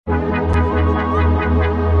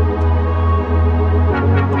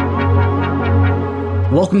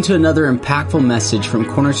Welcome to another impactful message from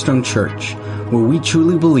Cornerstone Church, where we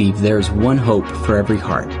truly believe there is one hope for every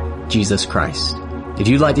heart, Jesus Christ. If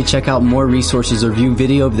you'd like to check out more resources or view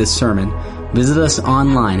video of this sermon, visit us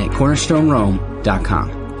online at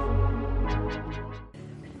cornerstonerome.com.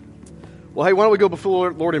 Well, hey, why don't we go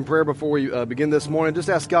before Lord in prayer before we begin this morning? Just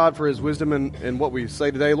ask God for His wisdom in what we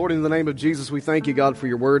say today. Lord, in the name of Jesus, we thank you, God, for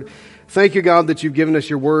your word. Thank you, God, that you've given us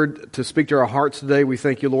your word to speak to our hearts today. We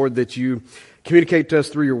thank you, Lord, that you communicate to us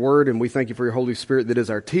through your word, and we thank you for your Holy Spirit that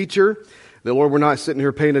is our teacher. That, Lord, we're not sitting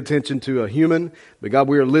here paying attention to a human, but God,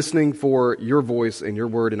 we are listening for your voice and your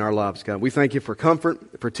word in our lives, God. We thank you for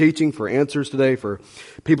comfort, for teaching, for answers today, for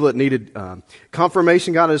people that needed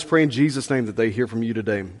confirmation. God, I just pray in Jesus' name that they hear from you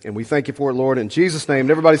today. And we thank you for it, Lord, in Jesus' name.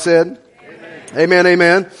 And everybody said? Amen,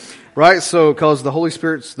 amen. Right? So, because the Holy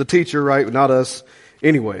Spirit's the teacher, right? Not us.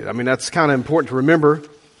 Anyway, I mean, that's kind of important to remember.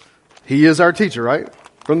 He is our teacher, right?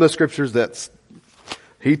 From the scriptures,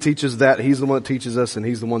 He teaches that. He's the one that teaches us, and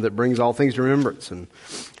He's the one that brings all things to remembrance. And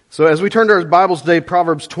so as we turn to our Bibles today,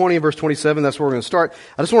 Proverbs 20, verse 27, that's where we're going to start.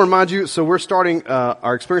 I just want to remind you, so we're starting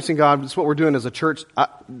our Experiencing God. This is what we're doing as a church.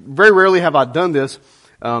 Very rarely have I done this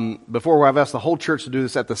before, where I've asked the whole church to do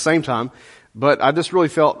this at the same time. But I just really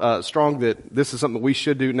felt strong that this is something that we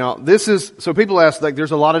should do. Now, this is, so people ask, like,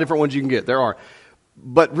 there's a lot of different ones you can get. There are.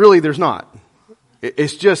 But really, there's not.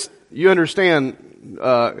 It's just, you understand,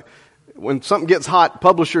 when something gets hot,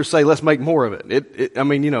 publishers say, let's make more of it. I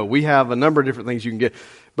mean, you know, we have a number of different things you can get.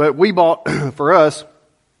 But we bought, for us, a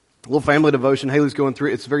little family devotion. Haley's going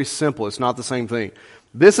through it. It's very simple. It's not the same thing.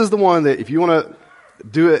 This is the one that if you want to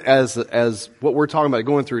do it as what we're talking about,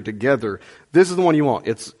 going through it together, this is the one you want.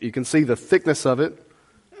 You can see the thickness of it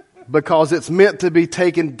because it's meant to be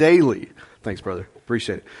taken daily. Thanks, brother.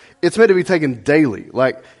 Appreciate it. It's meant to be taken daily.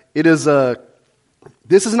 Like, it is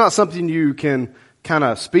this is not something you can kind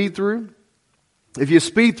of speed through. If you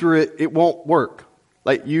speed through it, it won't work.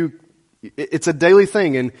 Like it's a daily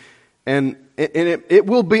thing, and it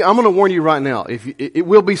will be. I'm going to warn you right now. It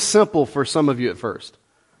will be simple for some of you at first.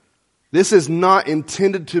 This is not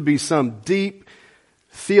intended to be some deep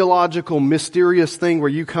theological, mysterious thing where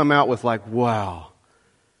you come out with like, wow.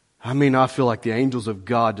 I mean, I feel like the angels of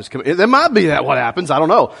God just come. There might be what happens. I don't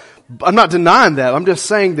know. I'm not denying that. I'm just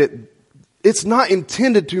saying that it's not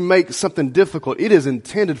intended to make something difficult. It is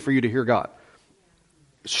intended for you to hear God.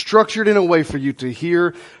 Structured in a way for you to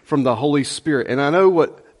hear from the Holy Spirit. And I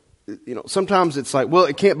know sometimes it's like, well,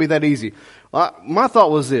 it can't be that easy. My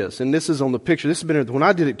thought was this, and this is on the picture. This has been, when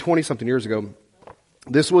I did it 20-something years ago,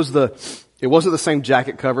 it wasn't the same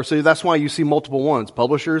jacket cover, so that's why you see multiple ones.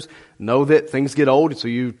 Publishers know that things get old, so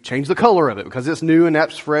you change the color of it because it's new and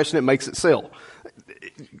that's fresh and it makes it sell.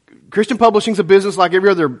 Christian publishing's a business like every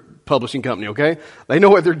other publishing company, okay? They know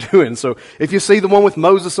what they're doing. So if you see the one with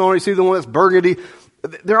Moses on it, you see the one that's burgundy,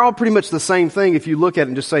 they're all pretty much the same thing if you look at it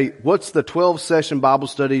and just say, what's the 12-session Bible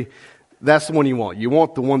study? That's the one you want. You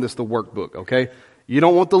want the one that's the workbook, okay? You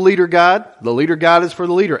don't want the leader guide. The leader guide is for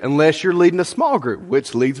the leader, unless you're leading a small group,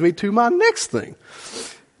 which leads me to my next thing.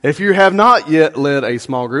 If you have not yet led a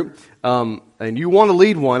small group, and you want to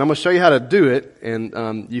lead one, I'm going to show you how to do it. And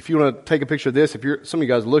if you want to take a picture of this, some of you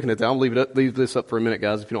guys are looking at that, I'll leave this up for a minute,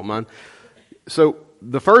 guys, if you don't mind. So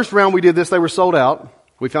the first round we did this, they were sold out.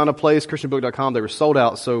 We found a place, ChristianBook.com, they were sold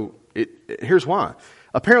out. So here's why.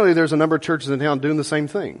 Apparently there's a number of churches in town doing the same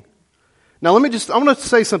thing. Now I want to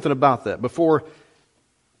say something about that before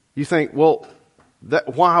you think, well,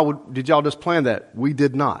 why did y'all just plan that? We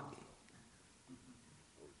did not.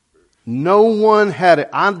 No one had it.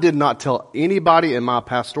 I did not tell anybody in my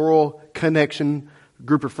pastoral connection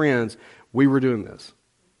group of friends we were doing this.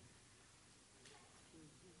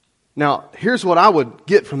 Now, here's what I would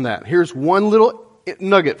get from that. Here's one little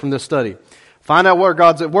nugget from this study. Find out where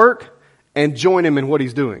God's at work and join Him in what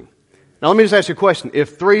He's doing. Now, let me just ask you a question.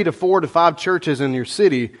 If 3 to 4 to 5 churches in your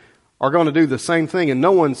city are going to do the same thing and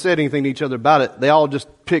no one said anything to each other about it, they all just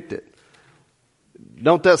picked it.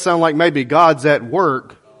 Don't that sound like maybe God's at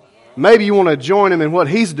work? Maybe you want to join Him in what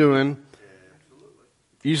He's doing.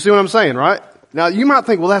 You see what I'm saying, right? Now, you might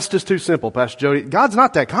think, well, that's just too simple, Pastor Jody. God's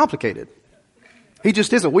not that complicated. He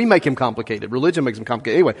just isn't. We make Him complicated. Religion makes Him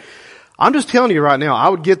complicated. Anyway, I'm just telling you right now, I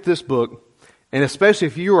would get this book, and especially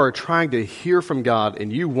if you are trying to hear from God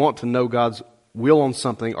and you want to know God's will on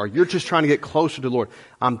something, or you're just trying to get closer to the Lord,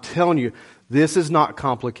 I'm telling you, this is not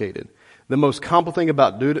complicated. The most complicated thing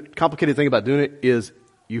about doing it is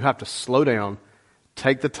you have to slow down,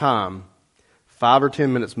 take the time, 5 or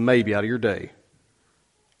 10 minutes maybe out of your day,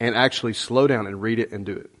 and actually slow down and read it and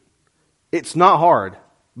do it. It's not hard,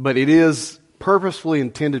 but it is purposefully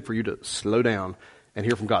intended for you to slow down and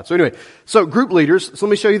hear from God. So anyway, so group leaders, so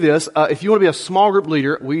let me show you this. If you want to be a small group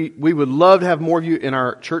leader, we would love to have more of you in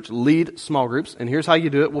our church lead small groups. And here's how you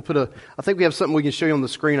do it. We'll I think we have something we can show you on the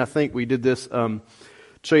screen. I think we did this,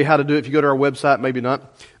 show you how to do it. If you go to our website, maybe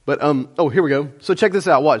not. But, here we go. So check this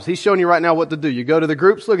out. Watch. He's showing you right now what to do. You go to the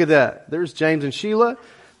groups. Look at that. There's James and Sheila.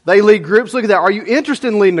 They lead groups. Look at that. Are you interested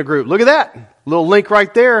in leading a group? Look at that. Little link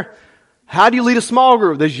right there. How do you lead a small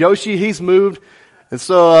group? There's Yoshi. He's moved. And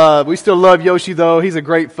so, we still love Yoshi though. He's a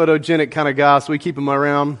great photogenic kind of guy, so we keep him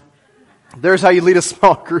around. There's how you lead a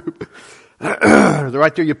small group.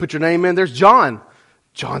 Right there, you put your name in. There's John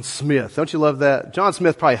Smith. Don't you love that? John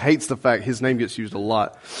Smith probably hates the fact his name gets used a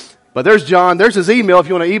lot. But there's John. There's his email if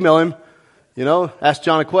you want to email him. You know, ask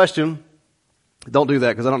John a question. Don't do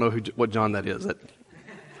that because I don't know what John that is. Don't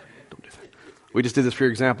do that. We just did this for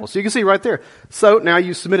your example. So you can see right there. So now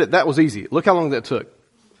you submit it. That was easy. Look how long that took.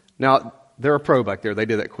 Now, they're a pro back there. They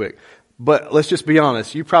did that quick. But let's just be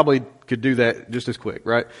honest. You probably could do that just as quick,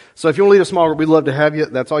 right? So if you want to lead a small group, we'd love to have you.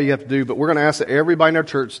 That's all you have to do. But we're going to ask that everybody in our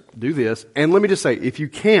church do this. And let me just say, if you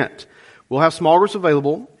can't, we'll have small groups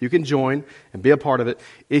available. You can join and be a part of it.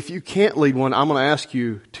 If you can't lead one, I'm going to ask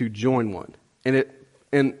you to join one.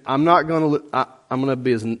 And I'm not going to, I'm going to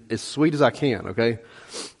be as sweet as I can, okay?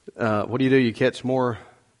 What do? You catch more,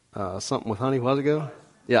 something with honey? How's it go?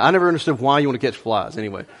 Yeah, I never understood why you want to catch flies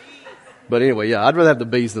anyway. But anyway, yeah, I'd rather have the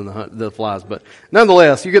bees than the flies. But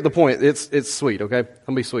nonetheless, you get the point. It's sweet, okay?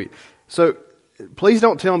 I'll be sweet. So please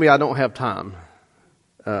don't tell me I don't have time.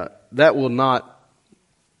 That will not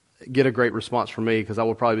get a great response from me because I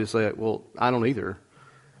will probably say, well, I don't either.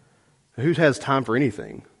 Who has time for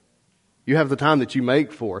anything? You have the time that you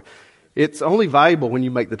make for. It's only valuable when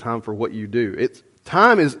you make the time for what you do.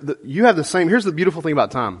 You have the same. Here's the beautiful thing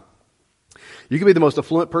about time. You can be the most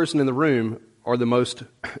affluent person in the room or the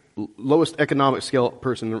lowest economic scale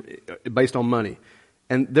person based on money.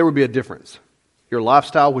 And there would be a difference. Your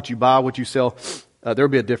lifestyle, what you buy, what you sell, there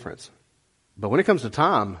would be a difference. But when it comes to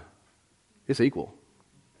time, it's equal.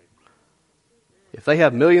 If they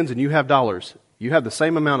have millions and you have dollars, you have the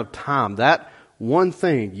same amount of time. That one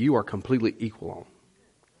thing you are completely equal on.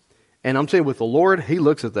 And I'm saying with the Lord, He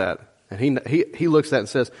looks at that. And He looks at that and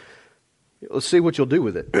says, let's see what you'll do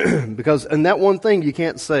with it. Because in that one thing, you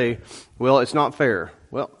can't say, well, it's not fair.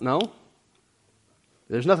 Well, no.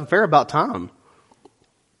 There's nothing fair about time.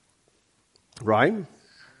 Right?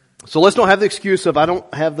 So let's not have the excuse of, I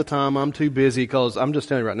don't have the time, I'm too busy, because I'm just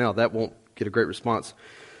telling you right now, that won't get a great response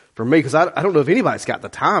from me, because I don't know if anybody's got the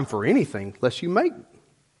time for anything unless you make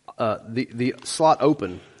the slot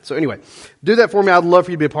open. So anyway, do that for me. I'd love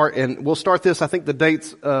for you to be a part, and we'll start this. I think the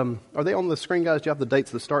dates, are they on the screen, guys? Do you have the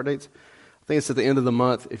dates, the start dates? I think it's at the end of the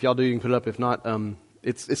month. If y'all do, you can put it up. If not,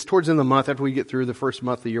 it's towards the end of the month. After we get through the first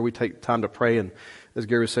month of the year, we take time to pray, and as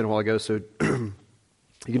Gary was saying a while ago, so you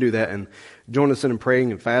can do that and join us in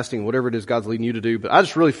praying and fasting, whatever it is God's leading you to do. But I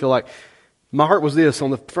just really feel like my heart was this.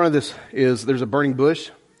 On the front of this there's a burning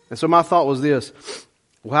bush. And so my thought was this.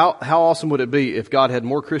 Well, how awesome would it be if God had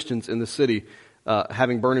more Christians in the city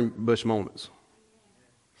having burning bush moments?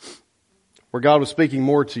 Where God was speaking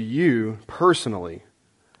more to you personally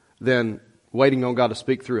than waiting on God to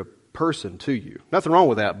speak through a person to you. Nothing wrong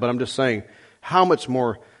with that, but I'm just saying how much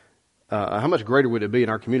greater would it be in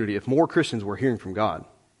our community if more Christians were hearing from God?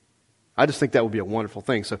 I just think that would be a wonderful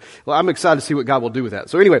thing. So I'm excited to see what God will do with that.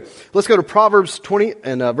 So anyway, let's go to Proverbs 20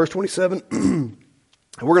 and verse 27.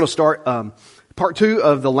 We're going to start part 2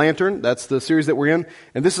 of The Lantern. That's the series that we're in.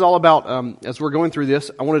 And this is all about, as we're going through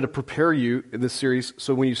this, I wanted to prepare you in this series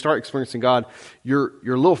so when you start experiencing God, you're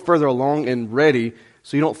a little further along and ready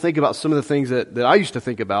so you don't think about some of the things that I used to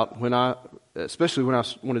think about especially when I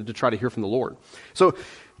wanted to try to hear from the Lord. So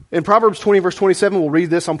in Proverbs 20, verse 27, we'll read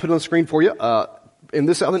this. I'll put it on the screen for you. In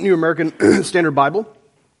this New American Standard Bible,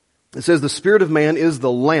 it says, the spirit of man is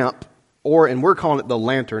the lamp, and we're calling it the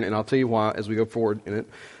lantern, and I'll tell you why as we go forward in it.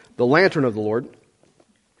 The lantern of the Lord,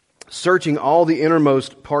 searching all the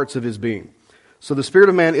innermost parts of his being. So the spirit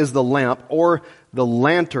of man is the lamp, or the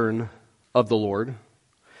lantern of the Lord,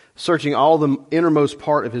 searching all the innermost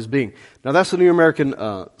part of his being. Now that's the New American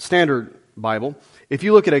Standard Bible. If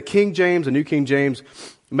you look at a King James, a New King James,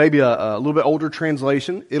 maybe a little bit older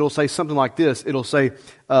translation, it'll say something like this. It'll say,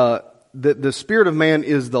 the spirit of man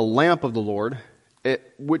is the lamp of the Lord,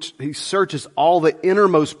 which he searches all the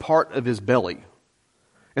innermost part of his belly.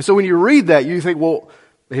 And so when you read that, you think, well,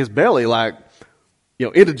 his belly, like,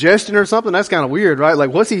 indigestion or something? That's kind of weird, right?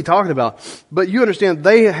 Like, what's he talking about? But you understand,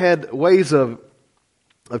 they had ways of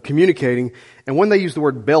communicating, and when they used the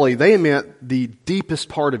word belly, they meant the deepest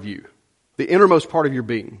part of you, the innermost part of your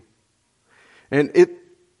being. And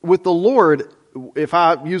with the Lord, if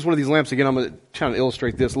I use one of these lamps again, I'm going to trying to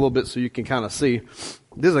illustrate this a little bit so you can kind of see.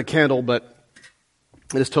 This is a candle, but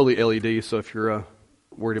it is totally LED, so if you're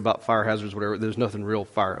worried about fire hazards or whatever, there's nothing real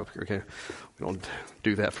fire up here, okay? We don't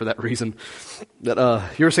do that for that reason. But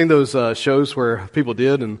you ever seen those shows where people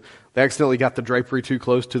did and they accidentally got the drapery too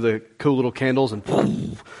close to the cool little candles and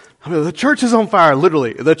I mean, the church is on fire,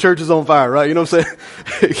 literally. The church is on fire, right? You know what I'm saying?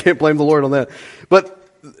 You can't blame the Lord on that. But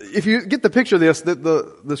if you get the picture of this,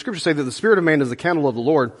 the scriptures say that the spirit of man is the candle of the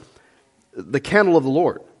Lord. The candle of the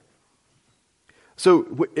Lord. So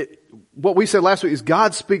what we said last week is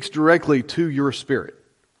God speaks directly to your spirit.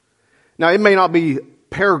 Now, it may not be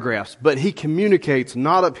paragraphs, but he communicates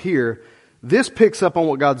not up here. This picks up on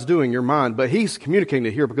what God's doing in your mind, but he's communicating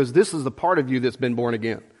it here because this is the part of you that's been born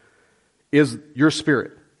again, is your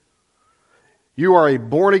spirit. You are a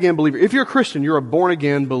born-again believer. If you're a Christian, you're a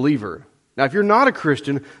born-again believer. Now, if you're not a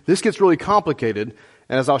Christian, this gets really complicated,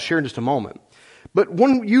 and as I'll share in just a moment. But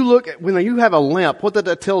when you have a lamp, what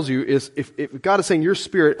that tells you is if God is saying your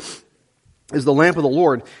spirit is the lamp of the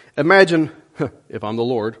Lord, imagine, if I'm the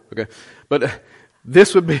Lord, okay, but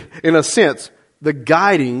this would be, in a sense, the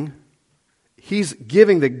guiding, he's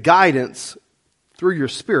giving the guidance through your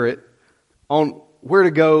spirit on where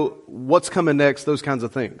to go, what's coming next, those kinds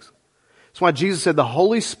of things. That's why Jesus said the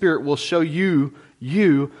Holy Spirit will show you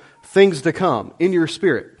things to come in your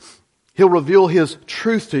spirit. He'll reveal His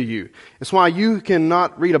truth to you. That's why you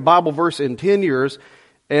cannot read a Bible verse in 10 years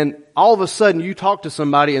and all of a sudden you talk to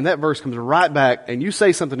somebody and that verse comes right back and you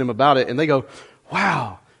say something to them about it and they go,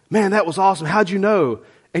 wow, man, that was awesome. How'd you know?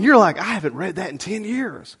 And you're like, I haven't read that in 10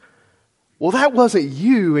 years. Well, that wasn't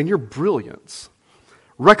you and your brilliance.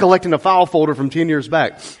 Recollecting a file folder from 10 years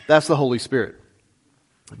back. That's the Holy Spirit.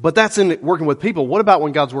 But that's in working with people. What about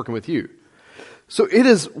when God's working with you? So it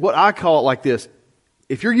is what I call it like this.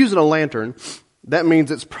 If you're using a lantern, that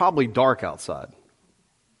means it's probably dark outside.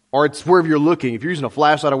 Or it's wherever you're looking. If you're using a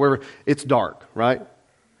flashlight or wherever, it's dark, right?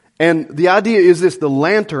 And the idea is this, the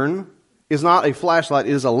lantern is not a flashlight,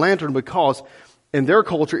 it is a lantern because in their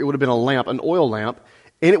culture it would have been a lamp, an oil lamp,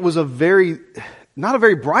 and it was not a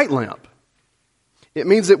very bright lamp. It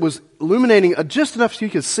means it was illuminating just enough so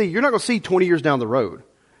you could see. You're not going to see 20 years down the road.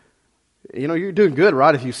 You know, you're doing good,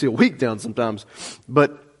 right, if you see a week down sometimes.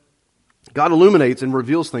 But God illuminates and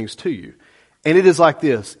reveals things to you. And it is like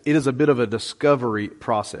this. It is a bit of a discovery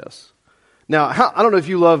process. Now, I don't know if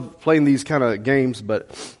you love playing these kind of games,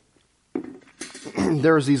 but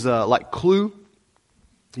there's these like Clue.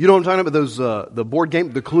 You know what I'm talking about? Those the board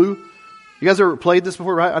game, the Clue. You guys ever played this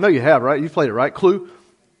before, right? I know you have, right? You've played it, right? Clue?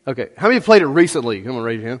 Okay. How many have played it recently? Come on,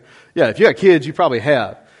 raise your hand. Yeah, if you got kids, you probably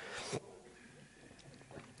have.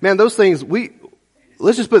 Man, those things,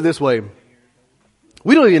 let's just put it this way.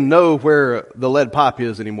 We don't even know where the lead pipe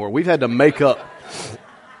is anymore. We've had to make up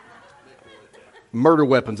murder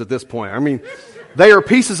weapons at this point. I mean, they are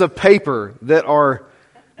pieces of paper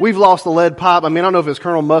we've lost the lead pipe. I mean, I don't know if it's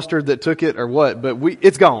Colonel Mustard that took it or what, but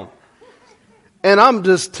it's gone. And I'm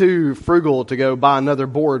just too frugal to go buy another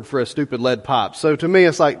board for a stupid lead pipe. So to me,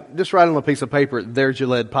 it's like, just write on a piece of paper, there's your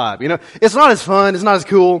lead pipe. You know, it's not as fun, it's not as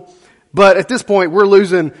cool, but at this point, we're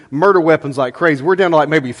losing murder weapons like crazy. We're down to like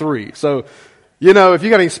maybe 3. So, you know, if you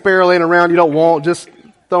got any spare laying around you don't want, just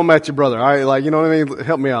throw them at your brother. All right, like, you know what I mean?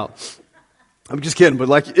 Help me out. I'm just kidding, but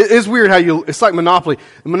like, it's weird it's like Monopoly.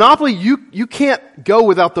 Monopoly, you can't go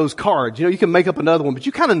without those cards. You know, you can make up another one, but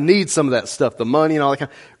you kind of need some of that stuff, the money and all that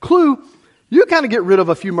kind of. Clue, you kind of get rid of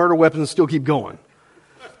a few murder weapons and still keep going.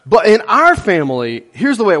 But in our family,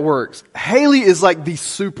 here's the way it works. Haley is like the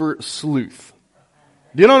super sleuth.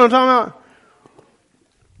 Do you know what I'm talking about?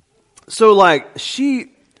 So like,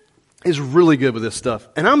 she is really good with this stuff.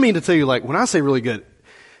 And I mean to tell you, like, when I say really good,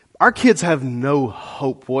 our kids have no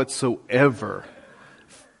hope whatsoever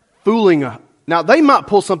fooling. Now, they might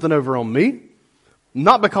pull something over on me,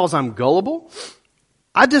 not because I'm gullible.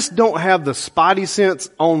 I just don't have the spidey sense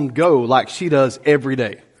on go like she does every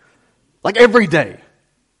day. Like every day.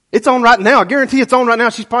 It's on right now. I guarantee it's on right now.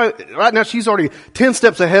 She's already 10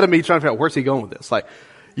 steps ahead of me trying to figure out where's he going with this. Like,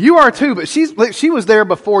 you are too, but she was there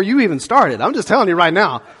before you even started. I'm just telling you right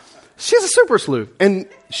now. She's a super sleuth. And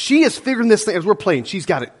she is figuring this thing as we're playing. She's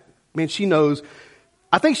got it. Man, she knows.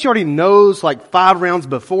 I think she already knows like 5 rounds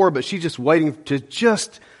before, but she's just waiting to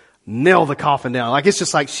just nail the coffin down. Like, it's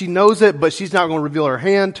just like she knows it, but she's not going to reveal her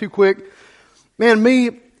hand too quick. Man,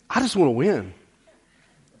 I just want to win.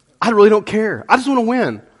 I really don't care. I just want to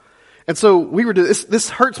win. And so we were doing this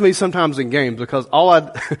hurts me sometimes in games because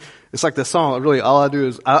it's like the song, really all I do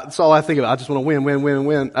is, that's all I think about. I just want to win, win, win,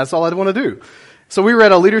 win. That's all I want to do. So we were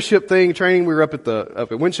at a leadership training. We were up at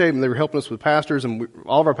Windshape and they were helping us with pastors and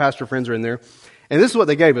all of our pastor friends are in there. And this is what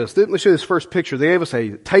they gave us. Let me show you this first picture. They gave us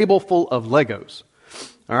a table full of Legos.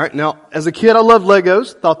 All right. Now, as a kid, I loved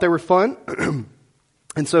Legos. Thought they were fun.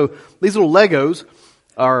 And so these little Legos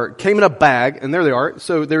came in a bag, and there they are.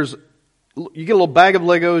 So you get a little bag of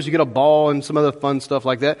Legos, you get a ball, and some other fun stuff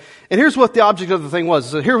like that. And here's what the object of the thing was.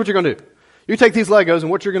 So here's what you're going to do. You take these Legos, and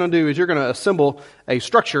what you're going to do is you're going to assemble a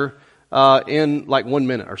structure in like 1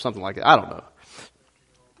 minute or something like that. I don't know.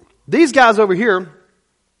 These guys over here,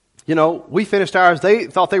 we finished ours. They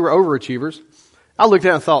thought they were overachievers. I looked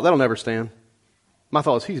at it and thought, that'll never stand. My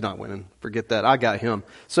thought was, he's not winning. Forget that. I got him.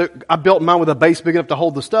 So I built mine with a base big enough to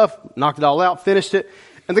hold the stuff, knocked it all out, finished it.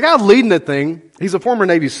 And the guy leading that thing, he's a former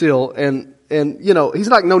Navy SEAL, and he's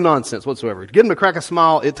like no nonsense whatsoever. To get him to crack a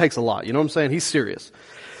smile, it takes a lot. You know what I'm saying? He's serious.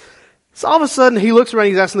 So all of a sudden, he looks around,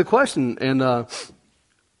 he's asking the question, and,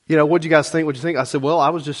 what'd you guys think? What'd you think? I said, well,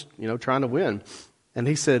 I was just, trying to win. And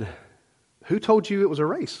he said, who told you it was a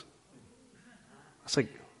race? I was like,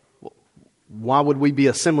 well, why would we be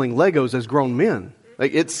assembling Legos as grown men?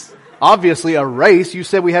 Like, it's obviously a race. You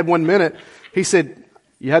said we had 1 minute. He said,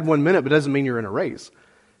 you had 1 minute, but it doesn't mean you're in a race.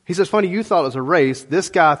 He says, funny, you thought it was a race. This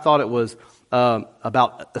guy thought it was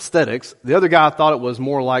about aesthetics. The other guy thought it was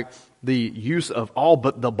more like the use of all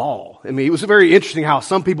but the ball. I mean, it was very interesting how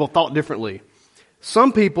some people thought differently.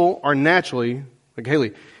 Some people are naturally, like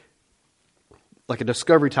Haley, like a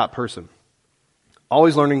discovery type person.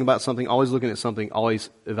 Always learning about something, always looking at something, always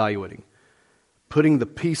evaluating. Putting the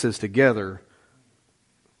pieces together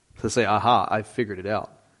to say, aha, I figured it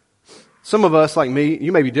out. Some of us, like me,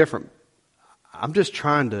 you may be different. I'm just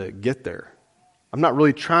trying to get there. I'm not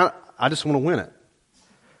really trying, I just want to win it.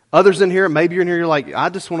 Others in here, maybe you're in here, you're like, I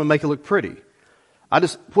just want to make it look pretty.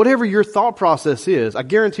 Whatever your thought process is, I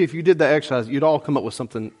guarantee if you did that exercise, you'd all come up with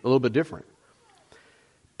something a little bit different.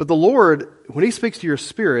 But the Lord, when He speaks to your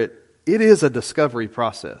spirit, it is a discovery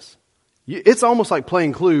process. It's almost like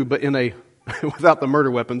playing Clue, but without the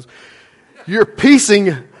murder weapons. You're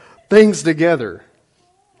piecing things together.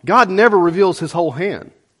 God never reveals His whole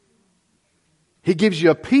hand. He gives you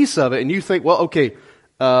a piece of it, and you think, well, okay,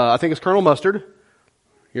 I think it's Colonel Mustard.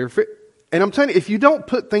 And I'm telling you, if you don't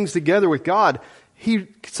put things together with God,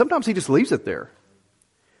 sometimes He just leaves it there.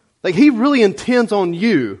 Like, He really intends on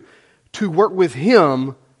you to work with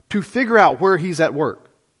Him to figure out where He's at work.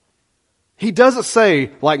 He doesn't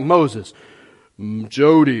say, like Moses,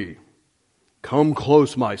 Jody, come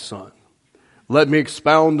close, my son. Let me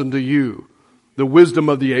expound unto you the wisdom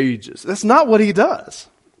of the ages. That's not what He does.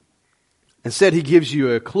 Instead, He gives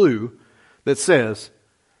you a clue that says,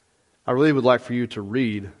 I really would like for you to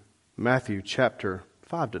read Matthew chapter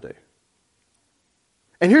 5 today.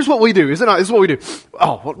 And here's what we do, is it not? This is what we do.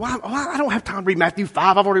 Oh, well, I don't have time to read Matthew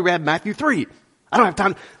 5. I've already read Matthew 3. I don't have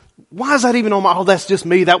time. Why is that even on oh, that's just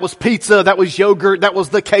me. That was pizza. That was yogurt. That was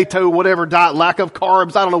the keto, whatever diet, lack of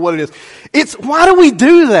carbs. I don't know what it is. Why do we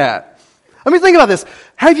do that? I mean, think about this.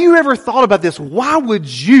 Have you ever thought about this? Why would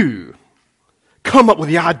you come up with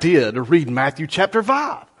the idea to read Matthew chapter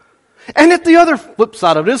 5? And at the other flip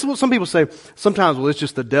side of it, this is what some people say. Sometimes, well, it's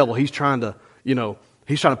just the devil. He's trying to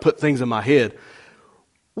put things in my head.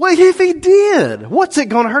 Well, if he did, what's it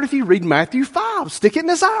going to hurt if you read Matthew 5? Stick it in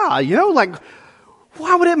his eye.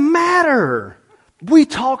 Why would it matter? We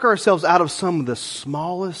talk ourselves out of some of the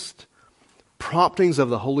smallest promptings of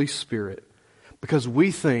the Holy Spirit because we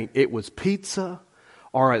think it was pizza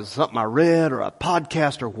or it's something I read or a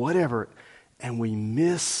podcast or whatever, and we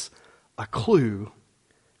miss a clue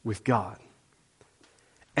with God.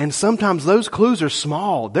 And sometimes those clues are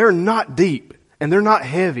small. They're not deep and they're not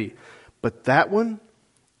heavy. But that one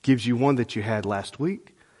gives you one that you had last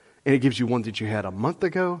week, and it gives you one that you had a month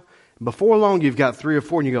ago. And before long, you've got 3 or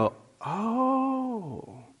 4, and you go,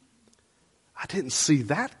 oh, I didn't see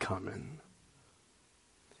that coming.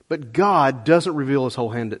 But God doesn't reveal His whole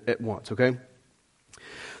hand at once, okay?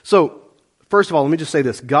 So, first of all, let me just say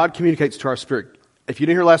this. God communicates to our spirit. If you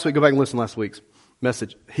didn't hear last week, go back and listen to last week's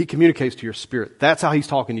message. He communicates to your spirit. That's how He's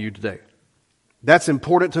talking to you today. That's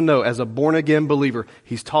important to know. As a born-again believer,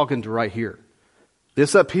 He's talking to right here.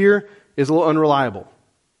 This up here is a little unreliable.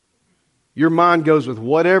 Your mind goes with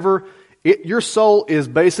whatever. Your soul is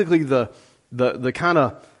basically the kind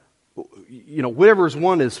of, whatever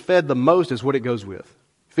one is fed the most is what it goes with.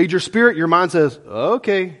 Feed your spirit, your mind says,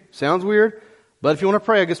 okay, sounds weird, but if you want to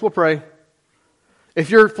pray, I guess we'll pray. If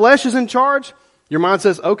your flesh is in charge, your mind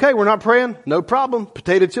says, okay, we're not praying, no problem.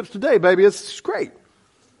 Potato chips today, baby, it's great.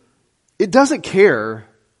 It doesn't care.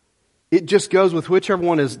 It just goes with whichever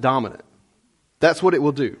one is dominant. That's what it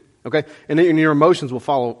will do, okay? And your emotions will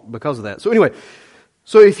follow because of that. So anyway,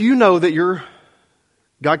 if you know that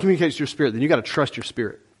God communicates to your spirit, then you got to trust your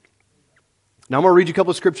spirit. Now I'm going to read you a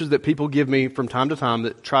couple of scriptures that people give me from time to time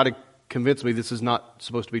that try to convince me this is not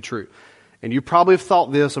supposed to be true. And you probably have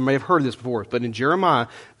thought this or may have heard this before, but in Jeremiah,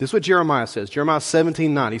 this is what Jeremiah says. Jeremiah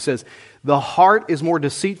 17:9, he says, the heart is more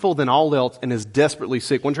deceitful than all else and is desperately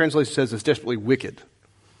sick. One translation says it's desperately wicked.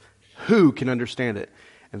 Who can understand it?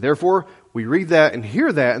 And therefore, we read that and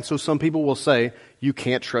hear that, and so some people will say, you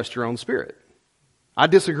can't trust your own spirit. I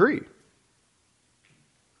disagree.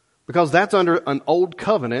 Because that's under an old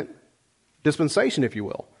covenant dispensation, if you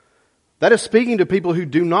will. That is speaking to people who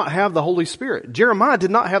do not have the Holy Spirit. Jeremiah did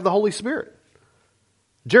not have the Holy Spirit.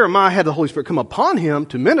 Jeremiah had the Holy Spirit come upon him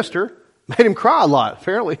to minister, made him cry a lot.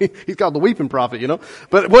 Apparently, he's called the weeping prophet, you know.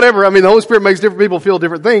 But whatever, I mean, the Holy Spirit makes different people feel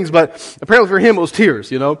different things, but apparently for him it was tears,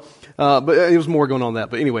 you know. But it was more going on than that.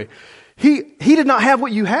 But anyway, he did not have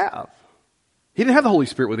what you have. He didn't have the Holy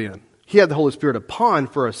Spirit within. He had the Holy Spirit upon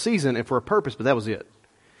for a season and for a purpose, but that was it.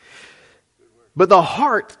 But the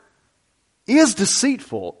heart is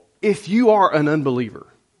deceitful if you are an unbeliever.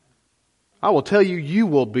 I will tell you, you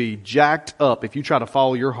will be jacked up if you try to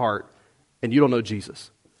follow your heart and you don't know Jesus.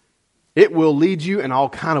 It will lead you in all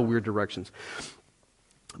kind of weird directions.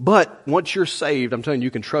 But once you're saved, I'm telling you,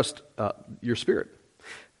 you can trust your spirit.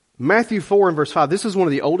 Matthew 4 and verse 5, this is one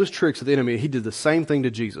of the oldest tricks of the enemy. He did the same thing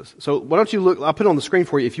to Jesus. So why don't you look, I'll put it on the screen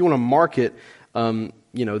for you if you want to mark it,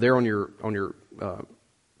 there on your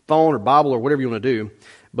phone or Bible or whatever you want to do.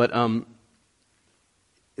 But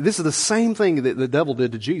this is the same thing that the devil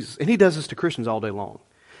did to Jesus. And he does this to Christians all day long.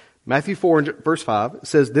 Matthew 4 and verse 5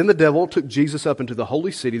 says, then the devil took Jesus up into the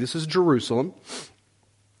holy city. This is Jerusalem.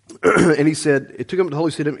 And he said, it took him to the holy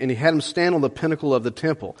city and he had him stand on the pinnacle of the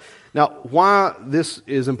temple. Now, why this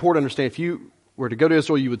is important to understand, if you were to go to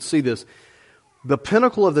Israel, you would see this. The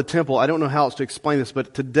pinnacle of the temple, I don't know how else to explain this,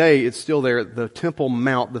 but today it's still there. The Temple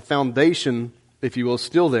Mount, the foundation, if you will, is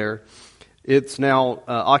still there. It's now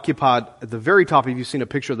occupied at the very top. If you've seen a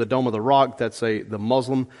picture of the Dome of the Rock, that's the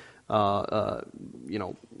Muslim, kind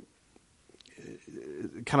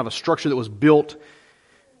of a structure that was built.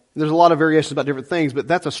 There's a lot of variations about different things, but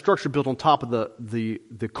that's a structure built on top of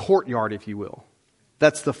the courtyard, if you will.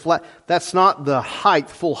 That's the flat. That's not the height,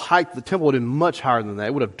 full height. The temple would have been much higher than that.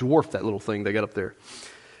 It would have dwarfed that little thing they got up there.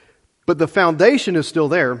 But the foundation is still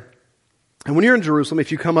there. And when you're in Jerusalem,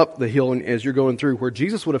 if you come up the hill and as you're going through where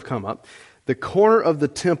Jesus would have come up, the corner of the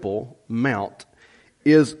Temple Mount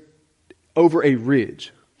is over a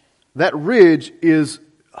ridge. That ridge is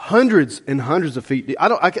hundreds and hundreds of feet deep.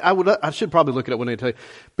 I should probably look it up when I tell you,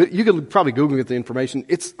 but you can probably Google get the information.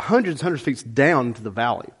 It's hundreds of feet down into the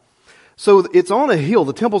valley. So it's on a hill.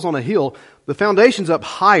 The temple's on a hill. The foundation's up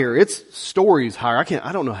higher. It's stories higher.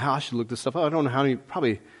 I don't know how I should look this stuff up. I don't know how many,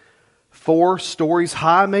 probably 4 stories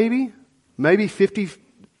high, maybe 50,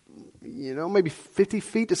 maybe 50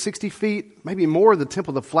 feet to 60 feet, maybe more of the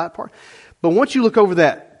temple, the flat part. But once you look over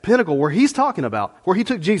that pinnacle where he's talking about, where he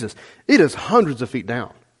took Jesus, it is hundreds of feet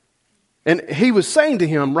down. And he was saying to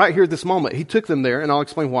him right here at this moment, he took them there, and I'll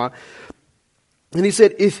explain why. And he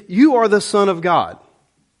said, if you are the Son of God,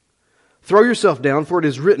 throw yourself down, for it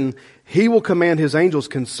is written, he will command his angels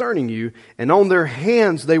concerning you, and on their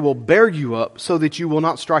hands they will bear you up, so that you will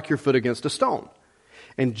not strike your foot against a stone.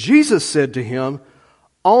 And Jesus said to him,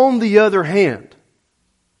 on the other hand,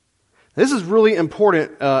 this is really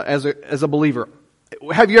important as a believer.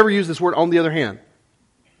 Have you ever used this word, on the other hand?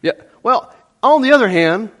 Yeah. Well, on the other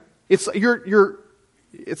hand, it's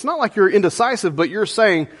not like you're indecisive, but you're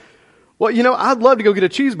saying, well, I'd love to go get a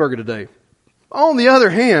cheeseburger today. On the other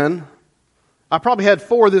hand, I probably had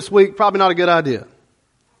 4 this week, probably not a good idea.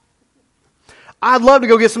 I'd love to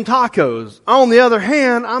go get some tacos. On the other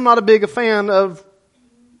hand, I'm not a big fan of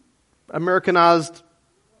Americanized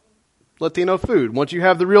Latino food. Once you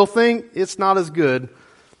have the real thing, it's not as good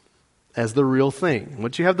as the real thing.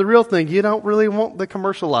 Once you have the real thing, you don't really want the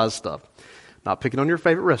commercialized stuff. Not picking on your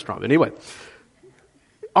favorite restaurant. But anyway,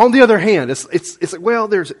 on the other hand, it's like, well,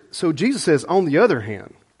 so Jesus says, on the other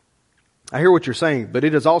hand, I hear what you're saying, but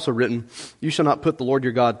it is also written, you shall not put the Lord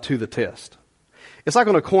your God to the test. It's like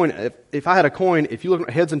on a coin. If I had a coin, if you look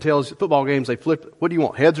at heads and tails, football games, they flip, what do you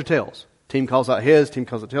want, heads or tails? Team calls out heads, team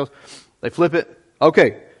calls out tails. They flip it.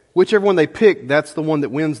 Okay, whichever one they pick, that's the one that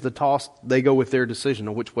wins the toss. They go with their decision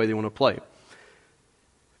on which way they want to play.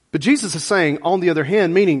 But Jesus is saying, on the other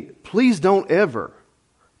hand, meaning, please don't ever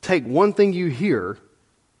take one thing you hear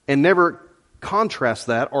and never contrast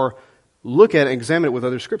that or look at it and examine it with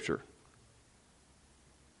other scripture.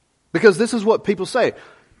 Because this is what people say.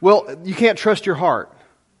 Well, you can't trust your heart.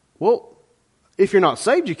 Well, if you're not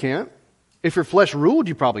saved, you can't. If you're flesh ruled,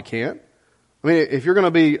 you probably can't. I mean, if you're going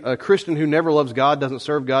to be a Christian who never loves God, doesn't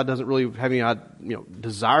serve God, doesn't really have any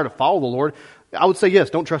desire to follow the Lord, I would say yes,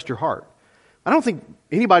 don't trust your heart. I don't think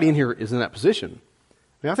anybody in here is in that position.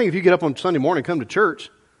 I mean, I think if you get up on Sunday morning and come to church,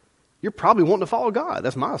 you're probably wanting to follow God.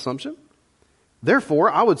 That's my assumption. Therefore,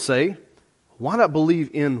 I would say, why not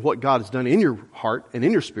believe in what God has done in your heart and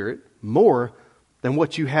in your spirit more than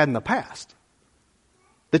what you had in the past?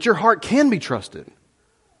 That your heart can be trusted.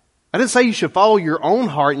 I didn't say you should follow your own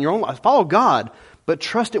heart and your own life. Follow God, but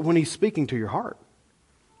trust it when He's speaking to your heart.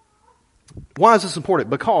 Why is this important?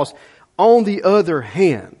 Because on the other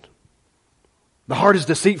hand, the heart is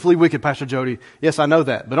deceitfully wicked, Pastor Jody. Yes, I know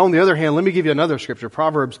that. But on the other hand, let me give you another scripture,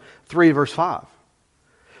 Proverbs 3, verse 5.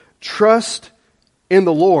 Trust in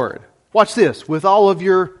the Lord. Watch this. With all of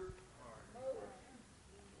your...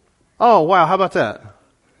 Oh, wow. How about that?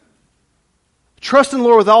 Trust in the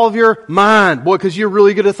Lord with all of your mind. Boy, because you're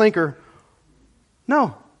really good a thinker.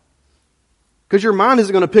 No. Because your mind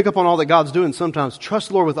isn't going to pick up on all that God's doing sometimes. Trust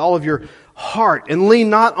the Lord with all of your heart and lean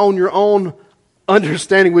not on your own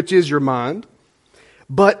understanding, which is your mind,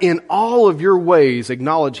 but in all of your ways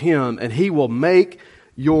acknowledge Him, and He will make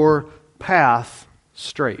your path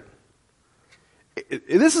straight.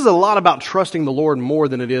 This is a lot about trusting the Lord more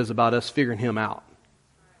than it is about us figuring Him out.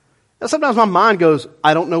 Now, sometimes my mind goes,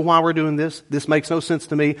 I don't know why we're doing this. This makes no sense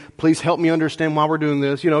to me. Please help me understand why we're doing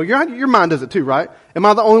this. You know, your mind does it too, right? Am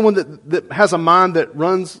I the only one that has a mind that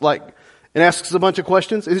runs like and asks a bunch of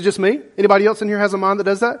questions? Is it just me? Anybody else in here has a mind that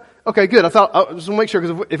does that? Okay, good. I just want to make sure,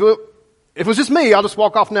 because if it was just me, I'll just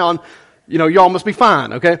walk off now and, y'all must be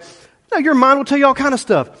fine, okay? No, your mind will tell you all kind of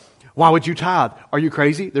stuff. Why would you tithe? Are you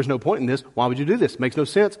crazy? There's no point in this. Why would you do this? Makes no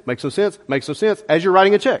sense. Makes no sense. Makes no sense. As you're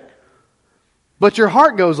writing a check. But your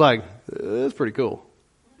heart goes like, that's pretty cool.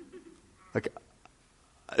 Like,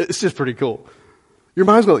 it's just pretty cool. Your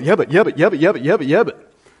mind's going, yeah, but.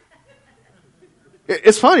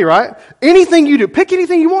 It's funny, right? Anything you do, pick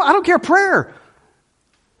anything you want. I don't care. Prayer.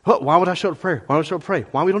 Why would I show up to prayer? Why would I show up to pray?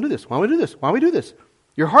 Why we don't do this? Why we do this? Why we do this?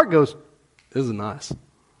 Your heart goes, this is nice.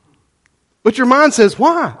 But your mind says,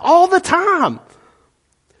 why? All the time.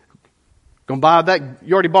 Gonna buy that.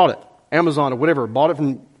 You already bought it. Amazon or whatever. Bought it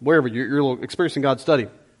from wherever. You're experiencing God's study.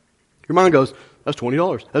 Your mind goes, that's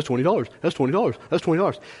 $20. That's $20. That's $20. That's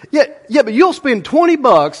 $20. Yeah, but you'll spend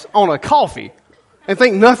 $20 on a coffee and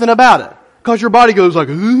think nothing about it. Because your body goes like,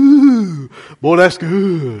 ooh, boy, that's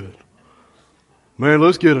good. Man,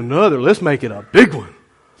 let's get another. Let's make it a big one.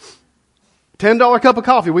 $10 cup of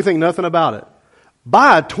coffee, we think nothing about it.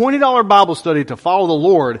 Buy a $20 Bible study to follow the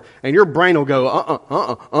Lord, and your brain will go,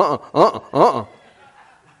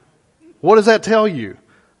 What does that tell you?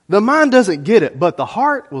 The mind doesn't get it, but the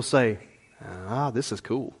heart will say, this is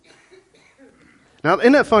cool. Now,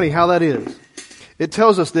 isn't that funny how that is? It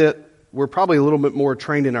tells us that we're probably a little bit more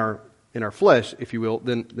trained in our flesh, if you will,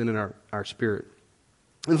 than in our spirit.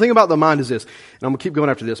 And the thing about the mind is this, and I'm going to keep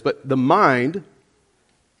going after this, but the mind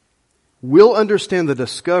will understand the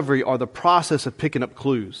discovery or the process of picking up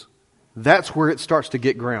clues. That's where it starts to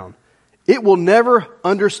get ground. It will never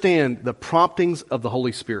understand the promptings of the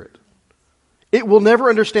Holy Spirit. It will never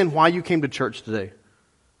understand why you came to church today.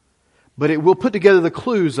 But it will put together the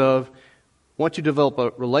clues of, once you develop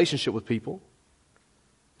a relationship with people,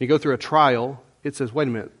 you go through a trial, it says, wait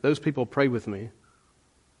a minute, those people prayed with me.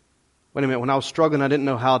 Wait a minute, when I was struggling, I didn't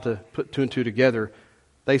know how to put two and two together.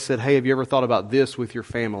 They said, hey, have you ever thought about this with your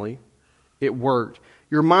family? It worked.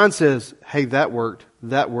 Your mind says, hey, that worked,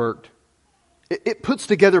 that worked. It puts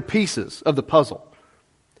together pieces of the puzzle.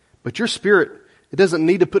 But your spirit, it doesn't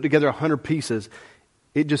need to put together 100 pieces.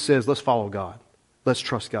 It just says, let's follow God. Let's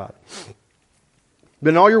trust God. But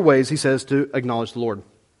in all your ways, He says to acknowledge the Lord.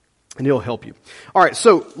 And He'll help you. All right,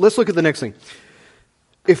 so let's look at the next thing.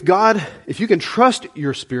 If you can trust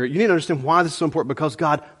your spirit, you need to understand why this is so important, because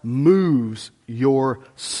God moves your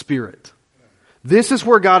spirit. This is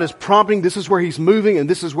where God is prompting, this is where He's moving, and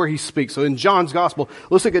this is where He speaks. So in John's Gospel,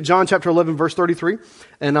 let's look at John chapter 11, verse 33.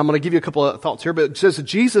 And I'm going to give you a couple of thoughts here. But it says that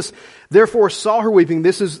Jesus therefore saw her weeping.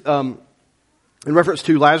 This is in reference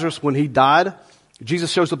to Lazarus when he died.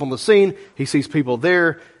 Jesus shows up on the scene. He sees people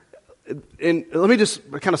there. And let me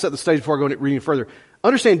just kind of set the stage before I go reading further.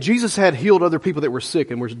 Understand, Jesus had healed other people that were sick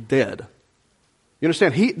and were dead. You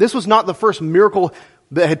understand? This was not the first miracle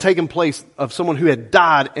that had taken place of someone who had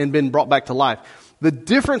died and been brought back to life. The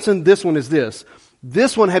difference in this one is this.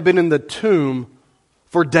 This one had been in the tomb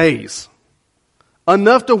for days.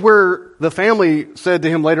 Enough to where the family said to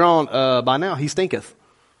him later on, by now he stinketh.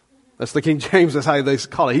 That's the King James, that's how they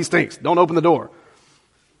call it. He stinks. Don't open the door.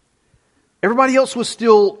 Everybody else was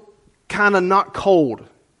still kind of not cold,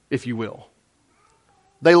 if you will.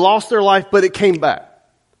 They lost their life, but it came back.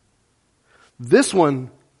 This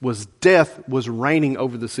one was death was reigning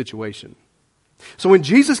over the situation. So when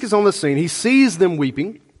Jesus gets on the scene, He sees them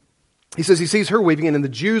weeping. He says he sees her weeping, and then the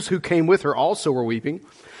Jews who came with her also were weeping.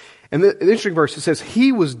 And the interesting verse, it says,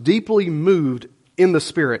 he was deeply moved in the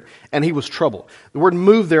spirit, and he was troubled. The word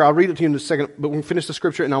moved there, I'll read it to you in a second, but we'll finish the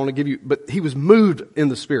scripture, and I want to give you, but he was moved in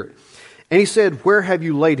the spirit. And he said, where have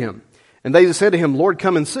you laid him? And they said to him, Lord,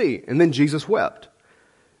 come and see. And then Jesus wept.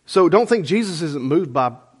 So don't think Jesus isn't moved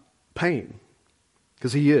by pain,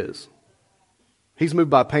 because he is. He's moved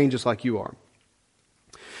by pain just like you are.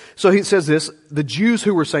 So he says this, the Jews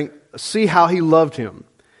who were saying, see how he loved him.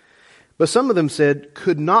 But some of them said,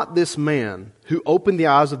 could not this man who opened the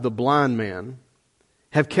eyes of the blind man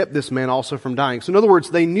have kept this man also from dying? So in other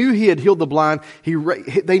words, they knew he had healed the blind,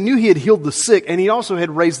 they knew he had healed the sick, and he also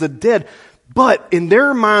had raised the dead. But in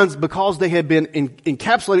their minds, because they had been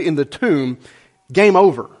encapsulated in the tomb, game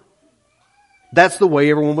over. That's the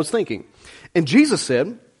way everyone was thinking. And Jesus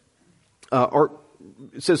said,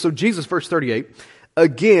 so Jesus, verse 38,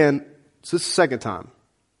 again, so this is the second time,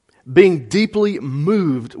 being deeply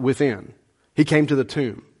moved within, he came to the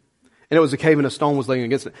tomb. And it was a cave and a stone was laying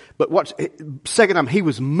against it. But watch, second time, he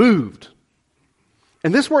was moved.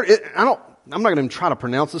 And this word, I'm not going to try to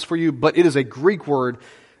pronounce this for you, but it is a Greek word.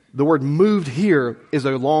 The word moved here is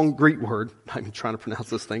a long Greek word. I'm not even trying to pronounce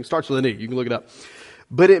this thing. It starts with an E. You can look it up.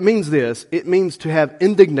 But it means this. It means to have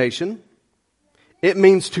indignation. It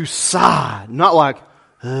means to sigh. Not like,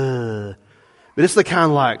 but it's the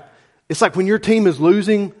kind like, it's like when your team is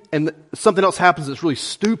losing and something else happens that's really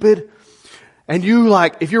stupid. And you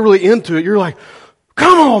like, if you're really into it, you're like,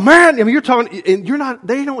 come on, man. I mean, you're talking, and you're not,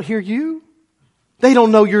 they don't hear you. They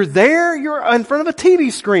don't know you're there. You're in front of a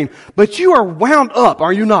TV screen, but you are wound up,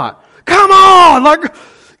 are you not? Come on, like,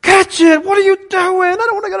 catch it. What are you doing? I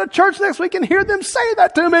don't want to go to church next week and hear them say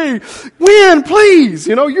that to me. Win, please.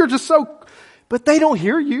 You know, you're just so, but they don't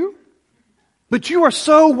hear you. But you are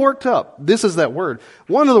so worked up. This is that word.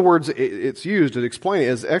 One of the words it's used to explain it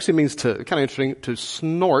is actually means to, kind of interesting, to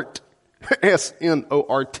snort,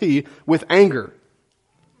 S-N-O-R-T, with anger.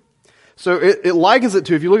 So it likens it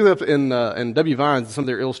to, if you look it up in W. Vines, some of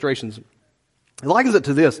their illustrations, it likens it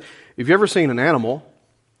to this. If you've ever seen an animal,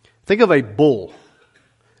 think of a bull.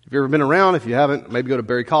 If you've ever been around, if you haven't, maybe go to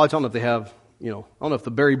Berry College. I don't know if they have, I don't know if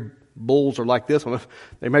the Berry bulls are like this. I don't know if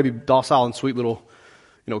they may be docile and sweet little,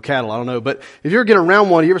 cattle. I don't know. But if you ever get around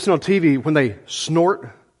one, you ever seen on TV when they snort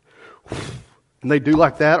and they do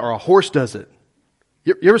like that, or a horse does it?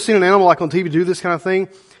 You ever seen an animal like on TV do this kind of thing?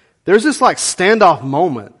 There's this like standoff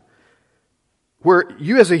moment where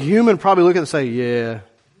you as a human probably look at it and say, yeah,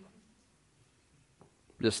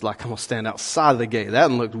 just like I'm going to stand outside of the gate.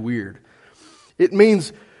 That looked weird. It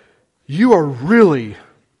means you're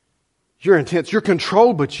intense, you're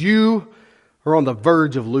controlled, but you are on the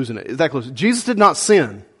verge of losing it. Is that close? Jesus did not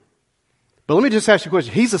sin. But let me just ask you a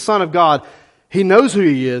question. He's the Son of God. He knows who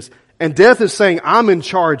he is. And death is saying, I'm in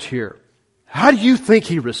charge here. How do you think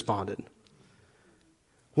he responded?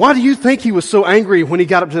 Why do you think he was so angry when he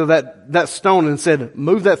got up to that stone and said,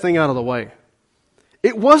 move that thing out of the way?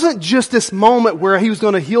 It wasn't just this moment where he was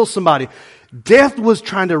going to heal somebody. Death was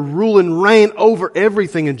trying to rule and reign over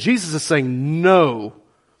everything. And Jesus is saying no.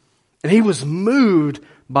 And he was moved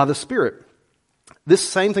by the Spirit. This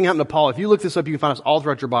same thing happened to Paul. If you look this up, you can find this all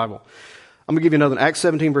throughout your Bible. I'm going to give you another one. Acts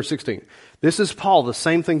 17, verse 16. This is Paul. The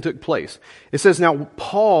same thing took place. It says, now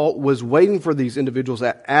Paul was waiting for these individuals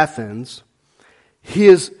at Athens.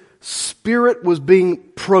 His spirit was being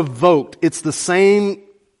provoked. It's the same,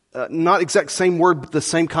 not exact same word, but the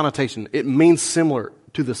same connotation. It means similar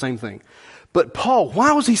to the same thing. But Paul,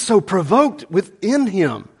 why was he so provoked within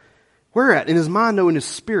him? Where at? In his mind, no, in his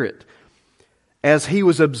spirit. As he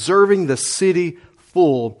was observing the city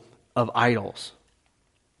full of idols.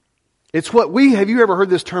 It's have you ever heard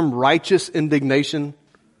this term righteous indignation?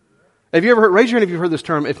 Have you ever heard, raise your hand if you've heard this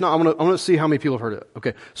term. If not, I'm going to see how many people have heard it.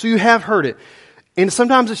 Okay. So you have heard it. And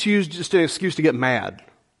sometimes it's used just an excuse to get mad.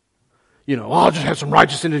 I'll just have some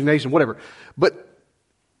righteous indignation, whatever. But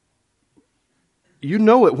you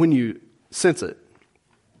know it when you sense it.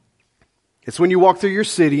 It's when you walk through your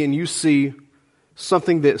city and you see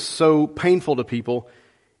something that's so painful to people,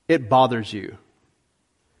 it bothers you.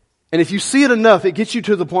 And if you see it enough, it gets you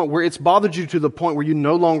to the point where it's bothered you to the point where you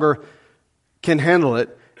no longer can handle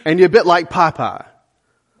it. And you're a bit like Popeye.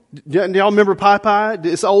 Do y'all remember Popeye?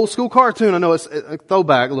 It's an old school cartoon. I know it's a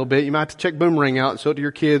throwback a little bit. You might have to check Boomerang out, show it to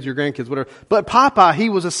your kids, your grandkids, whatever. But Popeye, he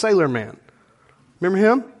was a sailor man. Remember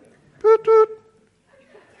him? Toot, toot.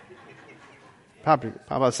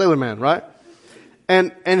 Popeye, sailor man, right?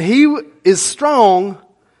 And he is strong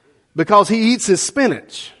because he eats his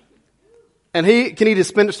spinach. And he can eat his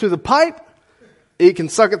spinach through the pipe. he can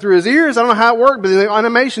suck it through his ears. I don't know how it worked, but in the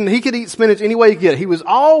animation, he could eat spinach any way he could get it. He was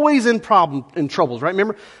always in troubles, right?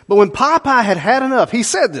 Remember? But when Popeye had had enough, he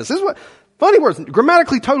said this. This is what, funny words,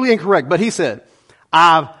 grammatically totally incorrect, but he said,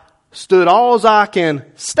 I've stood all as I can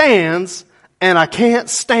stands, and I can't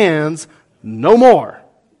stands no more.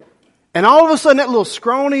 And all of a sudden, that little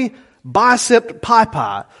scrawny, biceped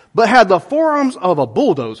Popeye, but had the forearms of a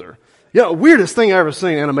bulldozer. You know, weirdest thing I ever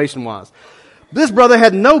seen animation-wise. This brother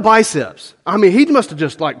had no biceps. I mean, he must have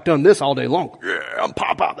just like done this all day long. Yeah, I'm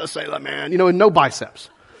Popeye the Sailor Man. You know, and no biceps.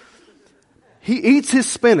 He eats his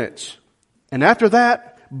spinach. And after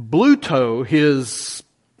that, Bluto, his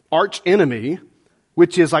arch enemy,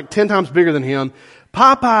 which is like 10 times bigger than him,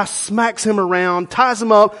 Popeye smacks him around, ties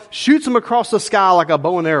him up, shoots him across the sky like a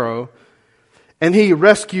bow and arrow, and he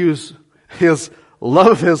rescues his love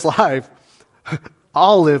of his life,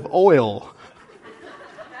 olive oil.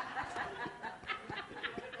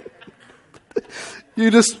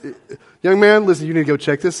 Young man, listen, you need to go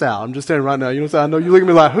check this out. I'm just telling you right now. You know what I'm saying? I know you look at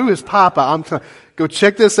me like, who is Popeye? Go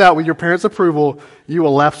check this out with your parents' approval. You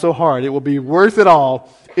will laugh so hard. It will be worth it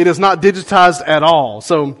all. It is not digitized at all.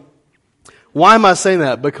 So, why am I saying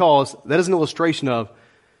that? Because that is an illustration of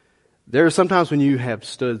there are sometimes when you have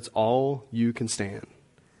stood all you can stand,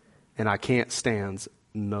 and I can't stand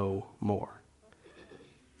no more.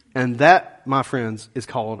 And that, my friends, is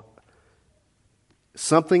called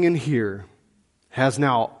something in here has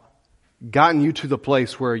now gotten you to the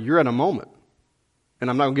place where you're at a moment. And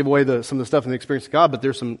I'm not going to give away some of the stuff in the experience of God, but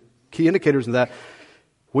there's some key indicators in that.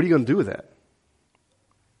 What are you going to do with that?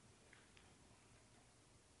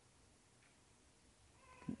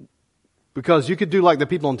 Because you could do like the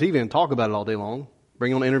people on TV and talk about it all day long.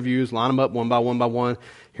 Bring on interviews, line them up one by one,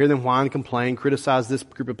 hear them whine, complain, criticize this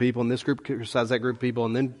group of people, and this group criticize that group of people,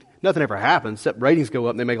 and then nothing ever happens except ratings go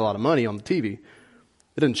up and they make a lot of money on the TV.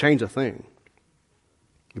 It doesn't change a thing.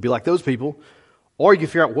 You'd be like those people, or you can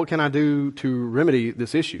figure out what can I do to remedy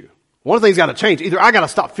this issue. One of the things got to change. Either I got to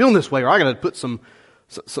stop feeling this way, or I got to put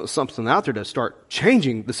something out there to start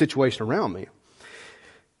changing the situation around me.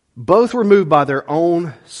 Both were moved by their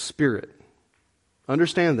own spirit.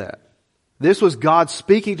 Understand that. This was God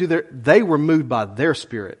speaking to they were moved by their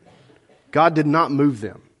spirit. God did not move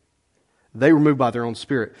them. They were moved by their own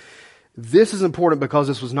spirit. This is important because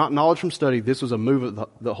this was not knowledge from study. This was a move of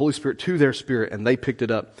the Holy Spirit to their spirit, and they picked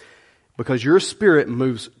it up. Because your spirit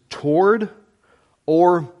moves toward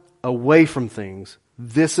or away from things.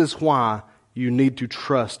 This is why you need to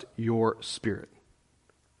trust your spirit.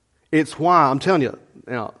 It's why, I'm telling you,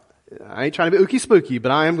 now, I ain't trying to be ooky spooky,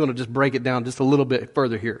 but I am going to just break it down just a little bit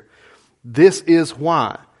further here. This is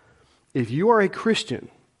why, if you are a Christian,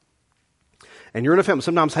 and you're in a family,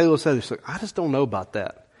 sometimes Halo says, I just don't know about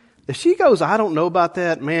that. If she goes, I don't know about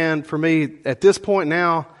that, man, for me, at this point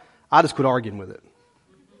now, I just quit arguing with it.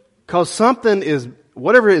 Because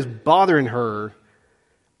whatever is bothering her,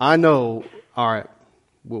 I know, all right,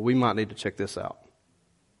 well, we might need to check this out.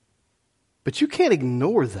 But you can't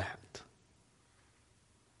ignore that.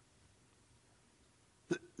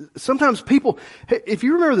 Sometimes people, if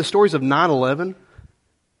you remember the stories of 9/11,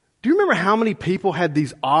 do you remember how many people had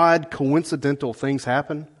these odd, coincidental things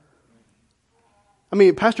happen? I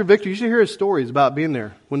mean, Pastor Victor, you should hear his stories about being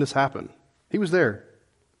there when this happened. He was there.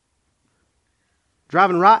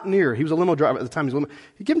 Driving right near. He was a limo driver at the time.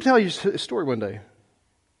 He gave him tell you his story one day.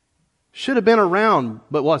 Should have been around,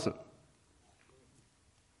 but wasn't.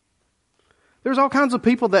 There was all kinds of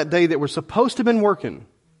people that day that were supposed to have been working.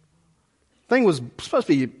 Thing was supposed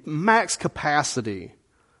to be max capacity.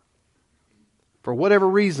 For whatever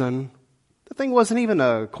reason, the thing wasn't even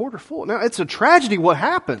a quarter full. Now, it's a tragedy what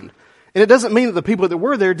happened. And it doesn't mean that the people that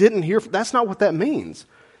were there didn't hear. That's not what that means.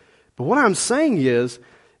 But what I'm saying is,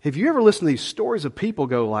 have you ever listened to these stories of people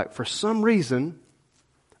go like, for some reason,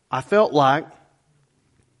 I felt like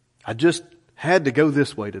I just had to go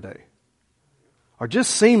this way today. Or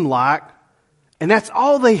just seemed like, and that's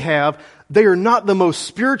all they have. They are not the most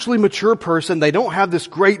spiritually mature person. They don't have this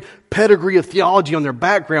great pedigree of theology on their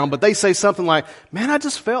background, but they say something like, man, I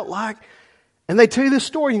just felt like, and they tell you this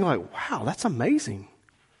story and you're like, wow, that's amazing.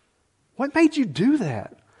 What made you do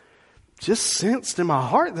that? Just sensed in my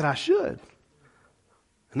heart that I should.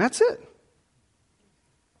 And that's it.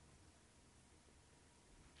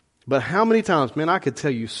 But how many times, man, I could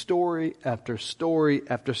tell you story after story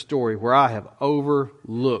after story where I have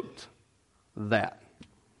overlooked that.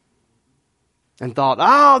 And thought,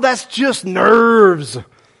 oh, that's just nerves.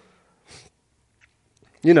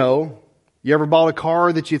 You know, you ever bought a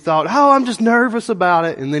car that you thought, oh, I'm just nervous about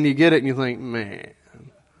it. And then you get it and you think, man,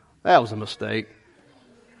 that was a mistake.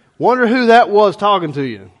 Wonder who that was talking to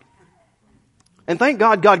you. And thank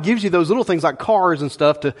God, God gives you those little things like cars and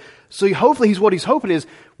stuff so hopefully what He's hoping is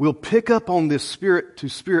we'll pick up on this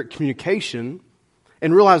spirit-to-spirit communication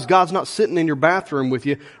and realize God's not sitting in your bathroom with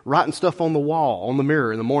you writing stuff on the wall, on the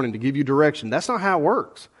mirror in the morning to give you direction. That's not how it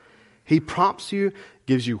works. He prompts you,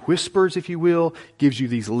 gives you whispers, if you will, gives you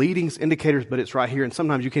these leadings, indicators, but it's right here, and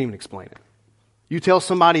sometimes you can't even explain it. You tell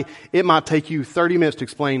somebody, it might take you 30 minutes to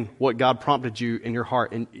explain what God prompted you in your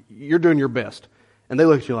heart, and you're doing your best. And they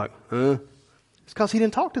look at you like, huh? It's because He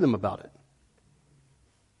didn't talk to them about it.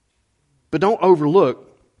 But don't overlook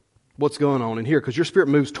what's going on in here, because your spirit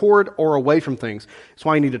moves toward or away from things. That's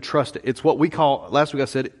why you need to trust it. It's what we call, last week I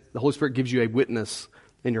said, the Holy Spirit gives you a witness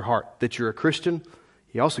in your heart that you're a Christian.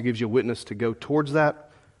 He also gives you a witness to go towards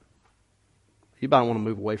that. You might want to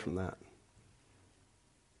move away from that.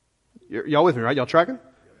 Y'all with me, right? Y'all tracking?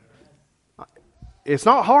 It's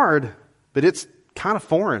not hard, but it's kind of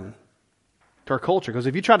foreign to our culture. Because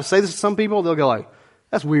if you try to say this to some people, they'll go like,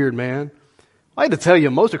 that's weird, man. I had to tell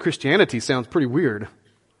you, most of Christianity sounds pretty weird.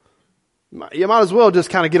 You might as well just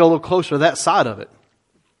kind of get a little closer to that side of it.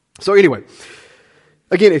 So anyway,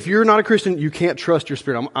 again, if you're not a Christian, you can't trust your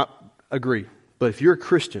spirit. I agree. But if you're a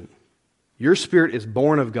Christian, your spirit is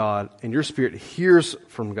born of God, and your spirit hears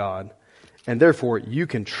from God. And therefore, you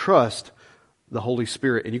can trust the Holy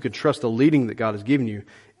Spirit, and you can trust the leading that God has given you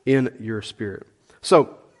in your spirit.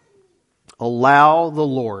 So, allow the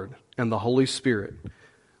Lord and the Holy Spirit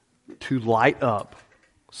to light up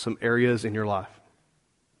some areas in your life.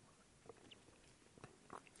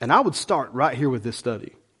 And I would start right here with this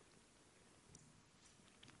study.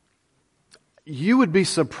 You would be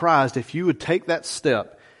surprised if you would take that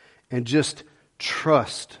step and just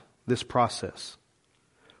trust this process.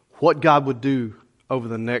 What God would do over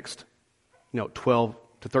the next 12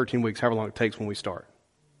 to 13 weeks, however long it takes when we start.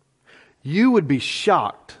 You would be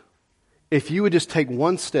shocked if you would just take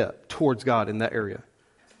one step towards God in that area.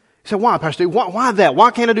 You say, why, Pastor? Why that?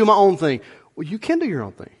 Why can't I do my own thing? Well, you can do your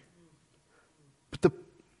own thing. But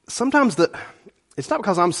sometimes it's not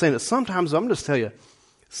because I'm saying it. Sometimes, I'm just tell you,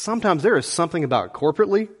 sometimes there is something about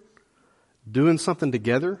corporately doing something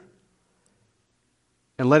together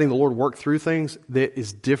and letting the Lord work through things that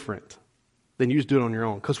is different than you just do it on your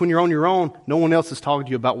own. Because when you're on your own, no one else is talking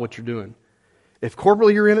to you about what you're doing. If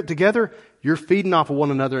corporately you're in it together, you're feeding off of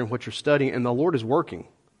one another in what you're studying, and the Lord is working.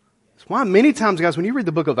 That's why many times, guys, when you read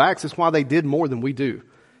the book of Acts, it's why they did more than we do.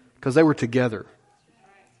 Because they were together.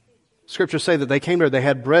 Scriptures say that they came there, they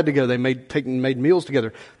had bread together, they made meals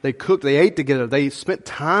together, they cooked, they ate together, they spent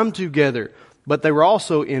time together, but they were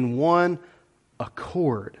also in one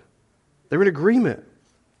accord. They were in agreement.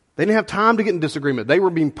 They didn't have time to get in disagreement. They were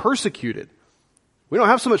being persecuted. We don't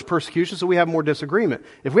have so much persecution, so we have more disagreement.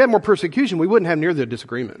 If we had more persecution, we wouldn't have near the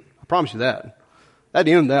disagreement. I promise you that.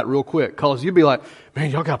 That'd end that real quick. Because you'd be like,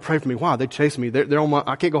 man, y'all got to pray for me. Why? They chase me. They're on my,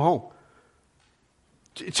 I can't go home.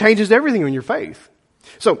 It changes everything in your faith.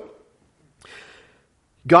 So,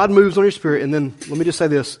 God moves on your spirit, and then let me just say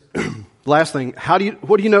this. Last thing,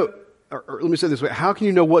 what do you know, or let me say it this way, how can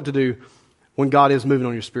you know what to do when God is moving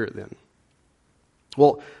on your spirit then?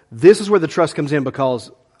 Well, this is where the trust comes in,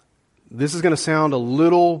 because this is going to sound a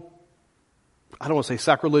little, I don't want to say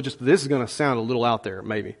sacrilegious, but this is going to sound a little out there,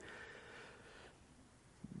 maybe.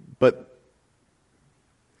 But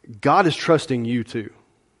God is trusting you too.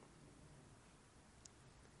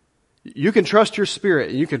 You can trust your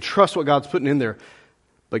spirit, and you can trust what God's putting in there.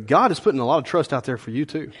 But God is putting a lot of trust out there for you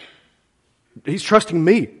too. He's trusting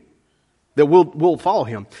me that we'll follow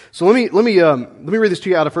Him. So let me read this to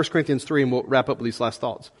you out of 1 Corinthians 3, and we'll wrap up with these last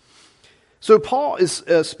thoughts. So Paul is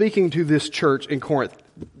speaking to this church in Corinth.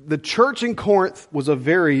 The church in Corinth was a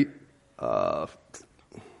very, they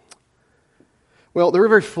were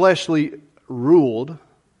very fleshly ruled,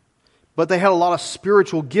 but they had a lot of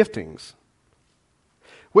spiritual giftings.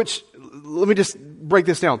 Which, let me just break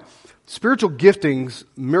this down. Spiritual giftings,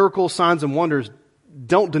 miracles, signs, and wonders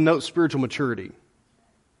don't denote spiritual maturity.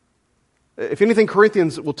 If anything,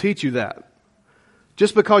 Corinthians will teach you that.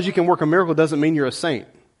 Just because you can work a miracle doesn't mean you're a saint.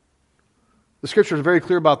 The Scriptures are very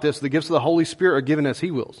clear about this. The gifts of the Holy Spirit are given as He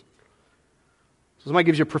wills. So somebody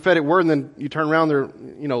gives you a prophetic word, and then you turn around, they're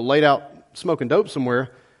laid out smoking dope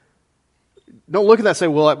somewhere. Don't look at that and say,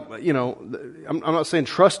 well, I'm not saying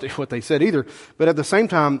trust what they said either. But at the same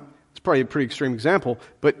time, it's probably a pretty extreme example,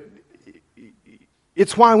 but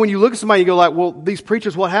it's why when you look at somebody, you go like, well, these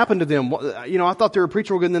preachers, what happened to them? I thought they were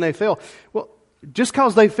preaching real good and then they fell. Well, just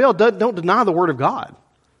because they failed, don't deny the Word of God.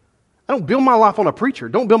 I don't build my life on a preacher.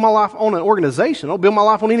 Don't build my life on an organization. I don't build my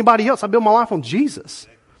life on anybody else. I build my life on Jesus.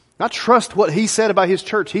 I trust what He said about His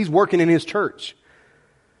church. He's working in His church.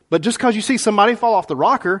 But just because you see somebody fall off the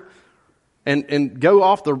rocker, and go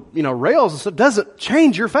off the rails and stuff doesn't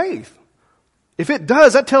change your faith. If it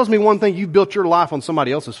does, that tells me one thing: you've built your life on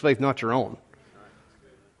somebody else's faith, not your own.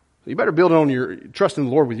 So you better build it on your trust in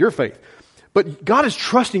the Lord with your faith. But God is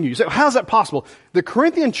trusting you. You say, how is that possible? The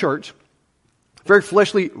Corinthian church, very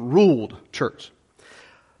fleshly ruled church.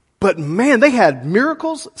 But man, they had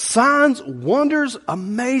miracles, signs, wonders,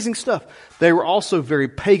 amazing stuff. They were also very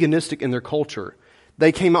paganistic in their culture.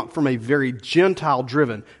 They came out from a very Gentile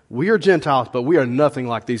driven. We are Gentiles, but we are nothing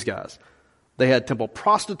like these guys. They had temple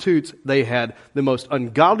prostitutes. They had the most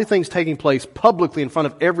ungodly things taking place publicly in front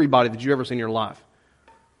of everybody that you've ever seen in your life.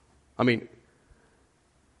 I mean,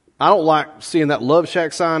 I don't like seeing that Love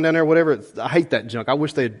Shack sign down there, whatever. I hate that junk. I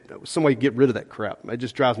wish somebody get rid of that crap. It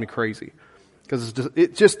just drives me crazy. Because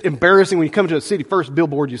it's just embarrassing when you come to a city, first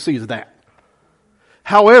billboard you see is that.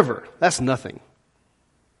 However, that's nothing.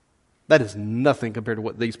 That is nothing compared to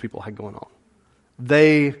what these people had going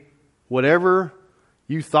on. Whatever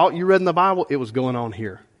you thought you read in the Bible, it was going on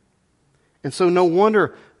here. And so no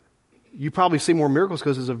wonder you probably see more miracles,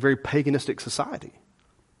 because it's a very paganistic society.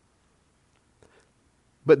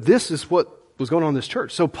 But this is what was going on in this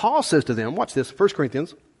church. So Paul says to them, watch this, 1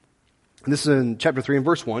 Corinthians, and this is in chapter 3 and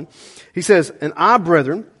verse 1. He says, "And I,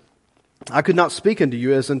 brethren, I could not speak unto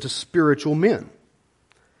you as unto spiritual men,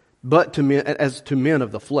 but to men, as to men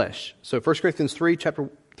of the flesh." So 1 Corinthians 3, chapter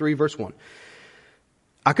 3, verse 1.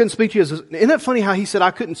 I couldn't speak to you isn't it funny how he said,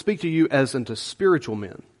 I couldn't speak to you as unto spiritual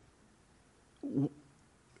men?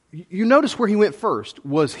 You notice where he went first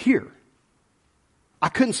was here. I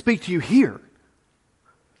couldn't speak to you here.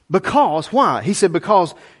 Because, why? He said,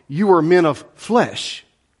 because you are men of flesh,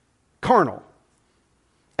 carnal,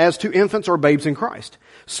 as to infants or babes in Christ.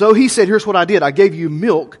 So he said, here's what I did. I gave you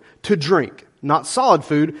milk to drink, not solid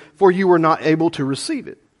food, for you were not able to receive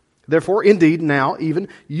it. Therefore, indeed, now even,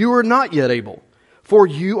 you are not yet able, for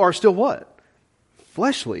you are still what?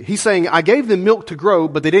 Fleshly. He's saying, I gave them milk to grow,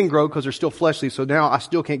 but they didn't grow because they're still fleshly, so now I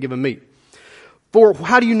still can't give them meat. For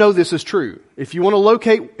how do you know this is true? If you want to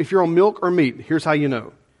locate if you're on milk or meat, here's how you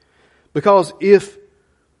know. Because if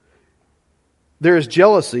there is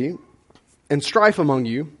jealousy and strife among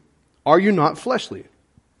you, are you not fleshly?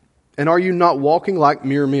 And are you not walking like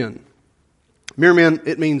mere men? Mere men,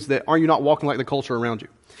 it means that are you not walking like the culture around you?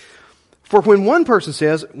 For when one person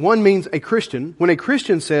says, one means a Christian, when a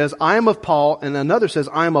Christian says, I am of Paul, and another says,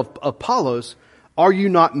 I am of Apollos, are you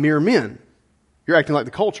not mere men? You're acting like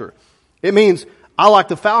the culture. It means, I like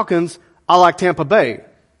the Falcons, I like Tampa Bay.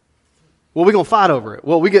 Well, we're going to fight over it.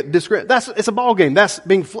 Well, we get discredited. It's a ball game. That's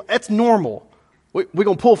normal. We're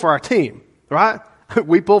going to pull for our team, right?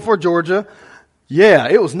 We pull for Georgia. Yeah,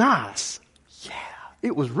 it was nice. Yeah,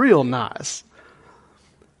 it was real nice.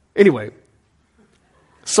 Anyway,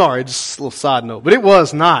 sorry, just a little side note, but it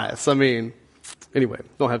was nice. I mean, anyway,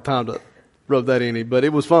 don't have time to rub that in, but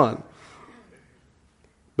it was fun.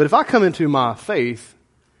 But if I come into my faith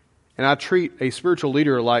and I treat a spiritual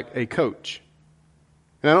leader like a coach,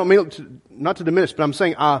 and I don't mean not to diminish, but I'm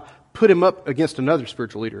saying I put him up against another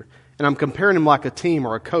spiritual leader, and I'm comparing him like a team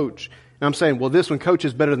or a coach, and I'm saying, well, this one coach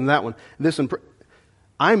is better than that one. This one,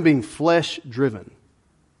 I'm being flesh-driven.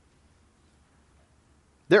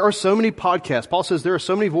 There are so many podcasts. Paul says there are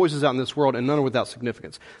so many voices out in this world, and none are without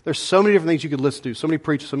significance. There's so many different things you could listen to, so many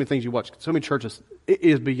preachers, so many things you watch, so many churches. It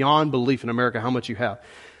is beyond belief in America how much you have.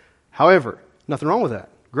 However, nothing wrong with that.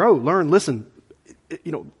 Grow, learn, listen.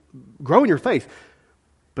 Grow in your faith.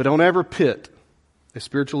 But don't ever pit a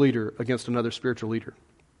spiritual leader against another spiritual leader.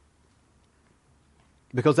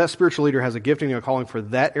 Because that spiritual leader has a gifting and a calling for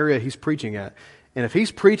that area he's preaching at. And if he's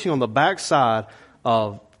preaching on the backside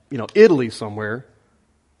of, Italy somewhere,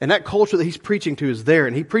 and that culture that he's preaching to is there,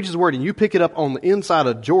 and he preaches the word, and you pick it up on the inside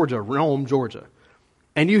of Georgia, Rome, Georgia,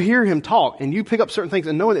 and you hear him talk, and you pick up certain things,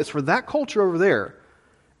 and knowing that it's for that culture over there,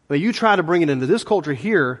 but you try to bring it into this culture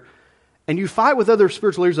here, and you fight with other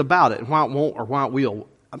spiritual leaders about it, and why it won't or why it will.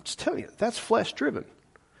 I'm just telling you, that's flesh-driven.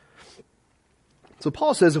 So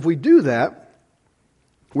Paul says if we do that,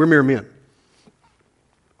 we're mere men.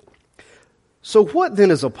 So what then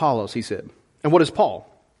is Apollos, he said, and what is Paul?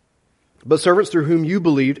 But servants through whom you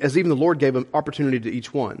believed, as even the Lord gave an opportunity to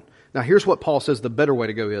each one. Now here's what Paul says the better way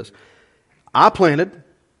to go is. I planted,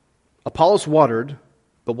 Apollos watered,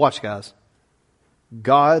 but watch guys,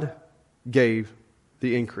 God gave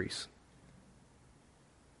the increase.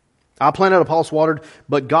 I planted, Apollos watered,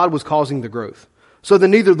 but God was causing the growth. So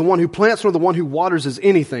then neither the one who plants nor the one who waters is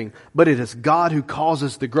anything, but it is God who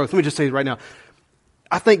causes the growth. Let me just say it right now.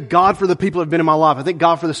 I thank God for the people that have been in my life. I thank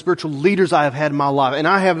God for the spiritual leaders I have had in my life. And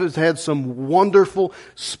I have had some wonderful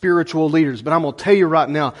spiritual leaders. But I'm going to tell you right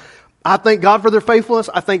now, I thank God for their faithfulness.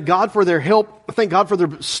 I thank God for their help. I thank God for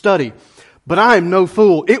their study. But I am no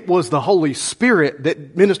fool. It was the Holy Spirit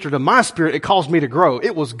that ministered to my spirit. It caused me to grow.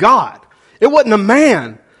 It was God. It wasn't a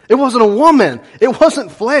man. It wasn't a woman. It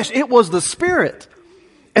wasn't flesh. It was the Spirit.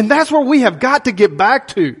 And that's where we have got to get back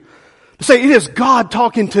to say, it is God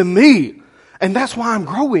talking to me. And that's why I'm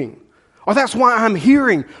growing. Or that's why I'm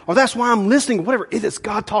hearing. Or that's why I'm listening. Whatever. It is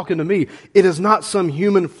God talking to me. It is not some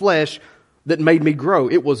human flesh that made me grow.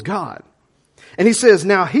 It was God. And he says,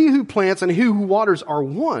 now he who plants and he who waters are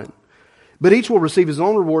one. But each will receive his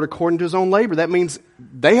own reward according to his own labor. That means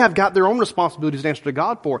they have got their own responsibilities to answer to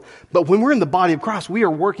God for. But when we're in the body of Christ, we are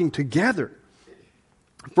working together.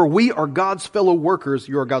 For we are God's fellow workers.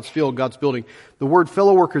 You are God's field, God's building. The word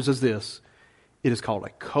fellow workers is this. It is called a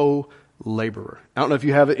co-laborer. I don't know if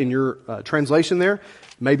you have it in your translation there.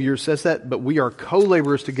 Maybe yours says that. But we are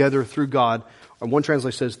co-laborers together through God. Or one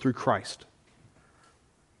translation says through Christ.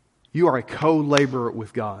 You are a co-laborer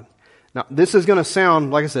with God. Now, this is going to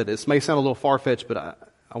sound, like I said, this may sound a little far-fetched, but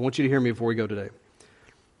I want you to hear me before we go today.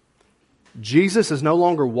 Jesus is no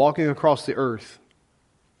longer walking across the earth,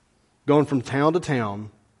 going from town to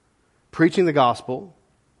town, preaching the gospel,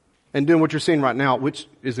 and doing what you're seeing right now, which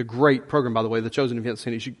is a great program, by the way. The Chosen, if you haven't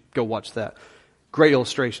seen it, you should go watch that. Great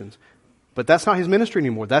illustrations. But that's not his ministry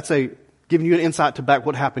anymore. That's giving you an insight to back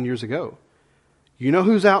what happened years ago. You know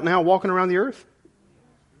who's out now walking around the earth?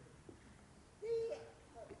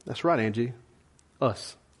 That's right, Angie.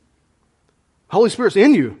 Us. Holy Spirit's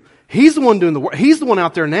in you. He's the one doing the work. He's the one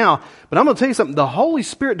out there now. But I'm going to tell you something. The Holy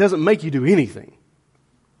Spirit doesn't make you do anything.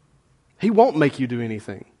 He won't make you do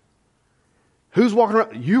anything. Who's walking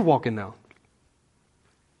around? You're walking now.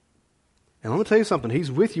 And I'm going to tell you something.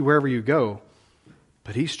 He's with you wherever you go.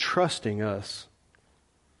 But He's trusting us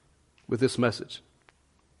with this message.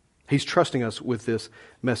 He's trusting us with this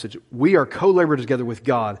message. We are co-laborers together with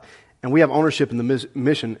God. And we have ownership in the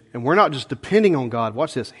mission. And we're not just depending on God.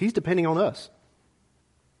 Watch this. He's depending on us.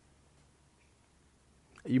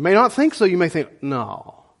 You may not think so. You may think,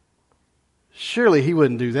 no. Surely He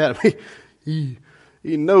wouldn't do that. I mean,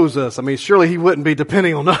 He knows us. I mean, surely He wouldn't be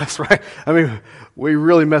depending on us, right? I mean, we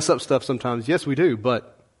really mess up stuff sometimes. Yes, we do.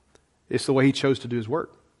 But it's the way He chose to do His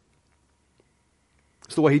work.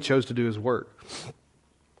 It's the way He chose to do His work.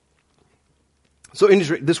 So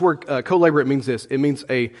this word co-labor, it means this. It means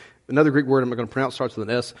another Greek word I'm not going to pronounce, starts with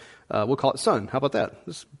an S. We'll call it son. How about that?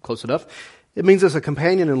 This is close enough. It means as a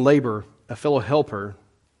companion in labor, a fellow helper,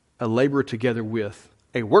 a laborer together with,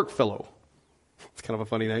 a work fellow. It's kind of a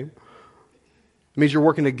funny name. It means you're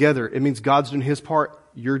working together. It means God's doing His part,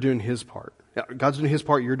 you're doing His part. God's doing His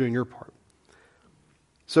part, you're doing your part.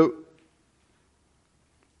 So,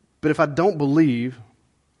 but if I don't believe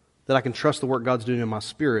that I can trust the work God's doing in my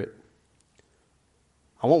spirit,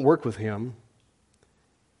 I won't work with Him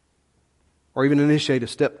or even initiate a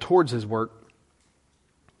step towards His work,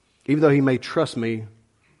 even though He may trust me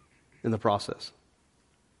in the process.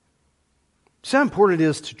 See how important it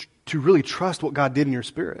is to really trust what God did in your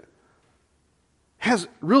spirit. It has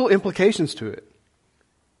real implications to it.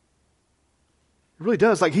 It really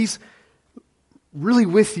does. Like He's really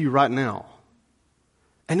with you right now.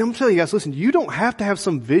 And I'm telling you guys, listen, you don't have to have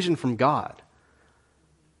some vision from God.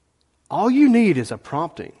 All you need is a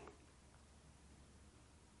prompting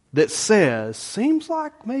that says, seems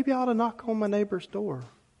like maybe I ought to knock on my neighbor's door.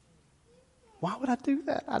 Why would I do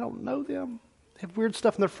that? I don't know them. They have weird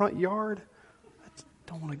stuff in their front yard. I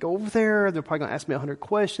don't want to go over there. They're probably going to ask me 100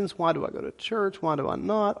 questions. Why do I go to church? Why do I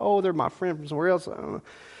not? Oh, they're my friend from somewhere else. I don't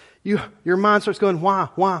know. Your mind starts going,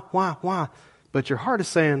 why? But your heart is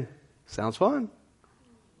saying, sounds fun.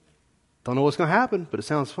 Don't know what's going to happen, but it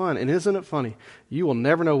sounds fun. And isn't it funny? You will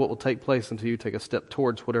never know what will take place until you take a step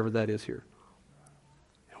towards whatever that is here.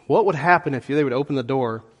 What would happen if they would open the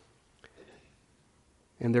door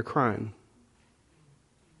and they're crying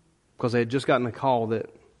because they had just gotten a call that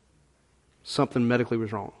something medically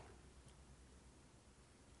was wrong?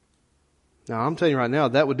 Now, I'm telling you right now,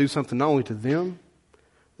 that would do something not only to them,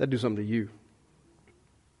 that'd do something to you.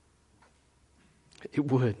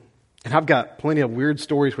 It would. And I've got plenty of weird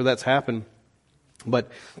stories where that's happened. But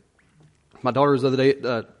my daughter was the other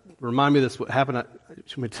day, reminded me of this, what happened. I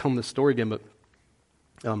shouldn't be telling this story again, but,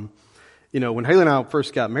 when Haley and I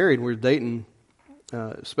first got married, we were dating,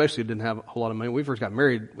 especially didn't have a whole lot of money. When we first got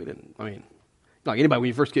married, like anybody, when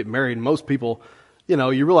you first get married, most people,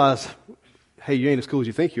 you realize, hey, you ain't as cool as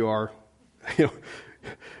you think you are.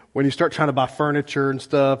 When you start trying to buy furniture and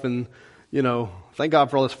stuff and, thank God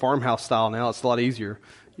for all this farmhouse style now, it's a lot easier.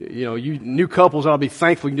 You new couples ought to be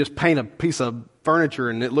thankful you can just paint a piece of furniture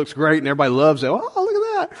and it looks great and everybody loves it. Oh, look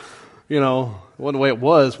at that. It wasn't the way it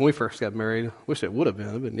was when we first got married. Wish it would have been.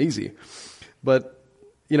 It would have been easy. But,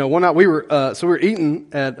 one night we were eating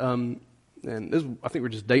at, and I think we were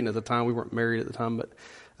just dating at the time. We weren't married at the time, but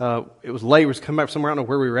it was late. We was coming back from somewhere. I don't know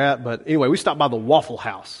where we were at, but anyway, we stopped by the Waffle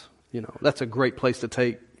House. You know, that's a great place to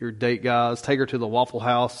take your date, guys. Take her to the Waffle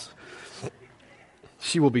House.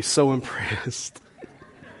 She will be so impressed.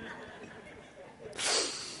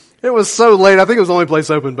 It was so late. I think it was the only place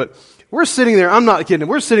open, but we're sitting there. I'm not kidding.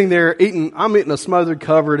 We're sitting there eating. I'm eating a smothered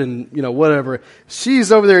covered and, you know, whatever.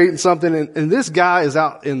 She's over there eating something, and this guy is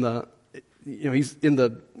out in the, you know, he's in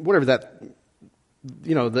the, whatever that,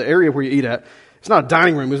 you know, the area where you eat at. It's not a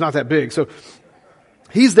dining room. It's not that big. So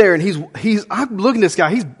he's there, and I'm looking at this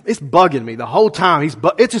guy. It's bugging me the whole time. It's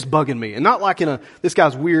just bugging me. And not like this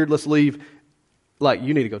guy's weird, let's leave. Like,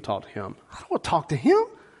 you need to go talk to him. I don't want to talk to him.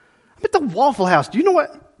 I'm at the Waffle House. Do you know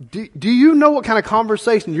what? Do you know what kind of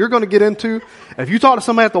conversation you're going to get into if you talk to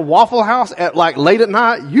somebody at the Waffle House at like late at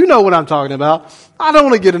night? You know what I'm talking about. I don't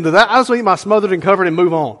want to get into that. I just want to eat my smothered and covered and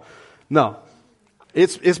move on. No,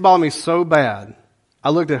 it's bothering me so bad. I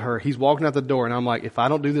looked at her. He's walking out the door, and I'm like, if I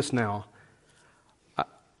don't do this now,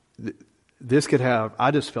 this could have. I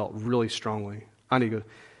just felt really strongly. I need to go.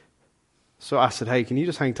 So I said, hey, can you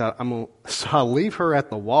just hang tight? So I leave her at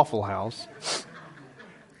the Waffle House.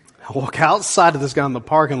 I walk outside of this guy in the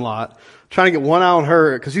parking lot, trying to get one eye on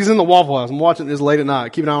her, because he's in the Waffle House. I'm watching this late at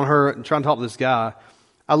night, keeping an eye on her and trying to talk to this guy.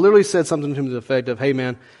 I literally said something to him to the effect of, hey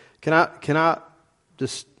man, can I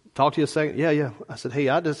just talk to you a second? Yeah. I said, hey,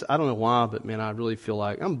 I don't know why, but man, I really feel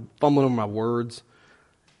like I'm fumbling over my words.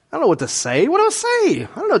 I don't know what to say. What do I say?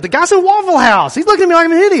 I don't know. The guy's in Waffle House. He's looking at me like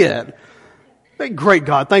I'm an idiot. Hey, great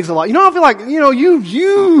God, thanks a lot. You know, I feel like, you know,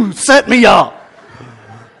 you set me up.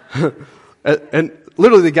 And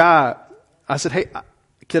literally the guy, I said, hey,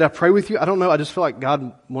 could I pray with you? I don't know. I just feel like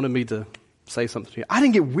God wanted me to say something to you. I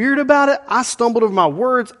didn't get weird about it. I stumbled over my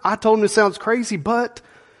words. I told him it sounds crazy, but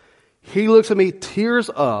he looks at me, tears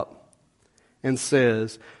up, and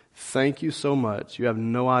says, thank you so much. You have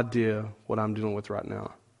no idea what I'm dealing with right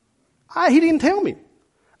now. He didn't tell me.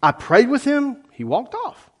 I prayed with him. He walked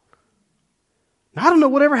off. Now, I don't know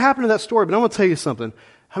whatever happened to that story, but I'm going to tell you something.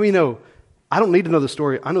 How many know? I don't need to know the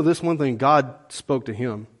story. I know this one thing. God spoke to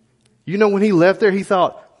him. You know, when he left there, he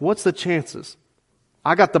thought, what's the chances?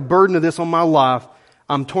 I got the burden of this on my life.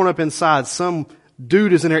 I'm torn up inside. Some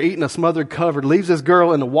dude is in there eating a smothered covered, leaves this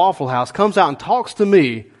girl in the Waffle House, comes out and talks to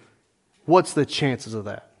me. What's the chances of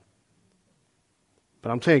that?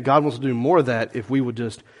 But I'm telling you, God wants to do more of that if we would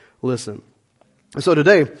just listen. And so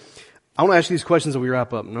today, I want to ask you these questions as we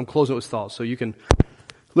wrap up, and I'm closing with thoughts. So you can,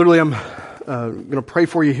 literally, I'm going to pray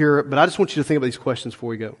for you here, but I just want you to think about these questions before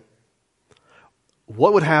we go.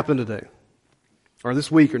 What would happen today, or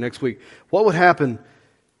this week, or next week? What would happen?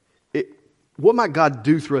 What might God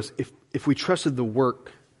do through us if we trusted the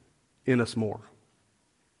work in us more?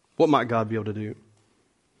 What might God be able to do?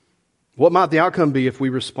 What might the outcome be if we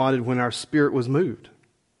responded when our spirit was moved?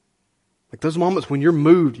 Like those moments when you're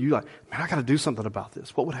moved, you're like, man, I got to do something about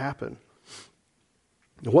this. What would happen?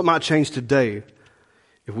 And what might change today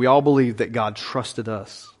if we all believed that God trusted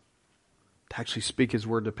us to actually speak His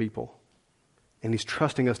word to people? And He's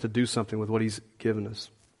trusting us to do something with what He's given us.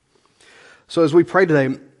 So as we pray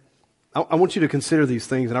today, I want you to consider these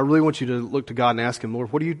things, and I really want you to look to God and ask Him,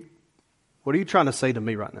 Lord, what are you trying to say to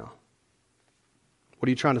me right now? What are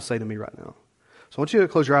you trying to say to me right now? So I want you to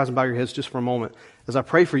close your eyes and bow your heads just for a moment. As I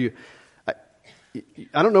pray for you,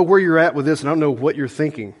 I don't know where you're at with this, and I don't know what you're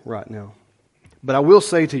thinking right now. But I will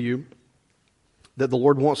say to you that the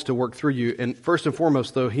Lord wants to work through you. And first and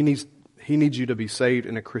foremost, though, He needs you to be saved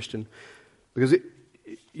and a Christian. Because,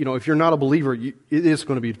 if you're not a believer, it is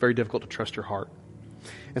going to be very difficult to trust your heart.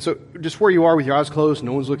 And so just where you are with your eyes closed,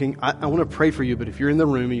 no one's looking, I want to pray for you. But if you're in the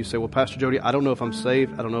room and you say, well, Pastor Jody, I don't know if I'm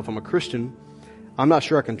saved. I don't know if I'm a Christian. I'm not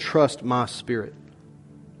sure I can trust my spirit.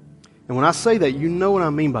 And when I say that, you know what I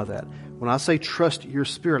mean by that. When I say trust your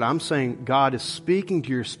spirit, I'm saying God is speaking to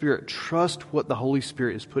your spirit. Trust what the Holy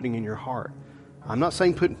Spirit is putting in your heart. I'm not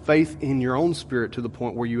saying put faith in your own spirit to the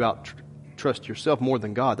point where you trust yourself more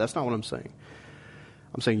than God. That's not what I'm saying.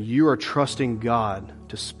 I'm saying you are trusting God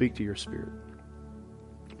to speak to your spirit.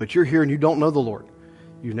 But you're here and you don't know the Lord.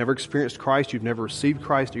 You've never experienced Christ. You've never received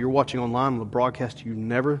Christ. Or you're watching online on the broadcast. You've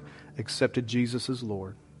never accepted Jesus as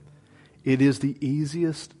Lord. It is the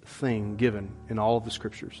easiest thing given in all of the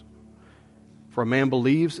Scriptures. For a man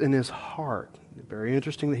believes in his heart. Very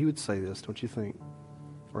interesting that he would say this, don't you think?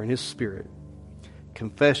 Or in his spirit.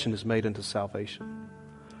 Confession is made unto salvation.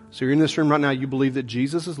 So you're in this room right now, you believe that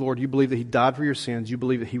Jesus is Lord. You believe that He died for your sins. You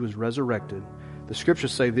believe that He was resurrected. The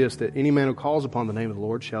Scriptures say this, that any man who calls upon the name of the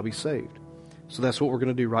Lord shall be saved. So that's what we're going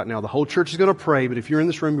to do right now. The whole church is going to pray, but if you're in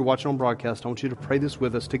this room, you're watching on broadcast, I want you to pray this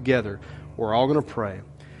with us together. We're all going to pray.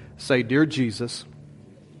 Say, Dear Jesus,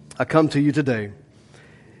 I come to you today,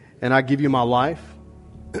 and I give you my life.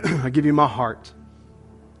 I give you my heart.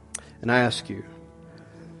 And I ask you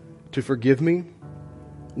to forgive me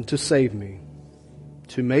and to save me,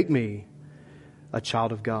 to make me a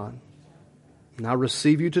child of God. And I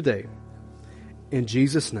receive you today. In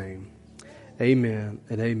Jesus' name, amen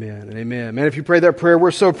and amen and amen. Man, if you prayed that prayer,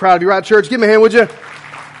 we're so proud of you, right, church? Give me a hand, would you?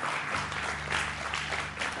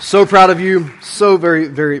 So proud of you. So very,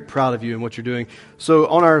 very proud of you and what you're doing. So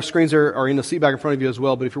on our screens there are in the seat back in front of you as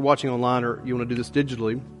well. But if you're watching online or you want to do this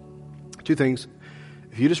digitally, two things.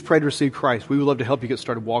 If you just prayed to receive Christ, we would love to help you get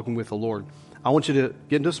started walking with the Lord. I want you to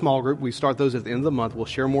get into a small group. We start those at the end of the month. We'll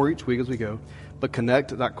share more each week as we go. But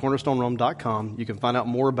connect.cornerstonerome.com. You can find out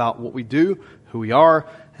more about what we do, who we are,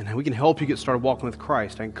 and how we can help you get started walking with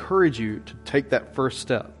Christ. I encourage you to take that first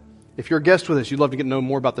step. If you're a guest with us, you'd love to get to know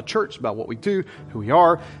more about the church, about what we do, who we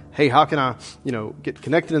are. Hey, how can I, get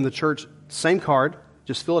connected in the church? Same card.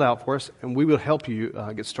 Just fill it out for us, and we will help you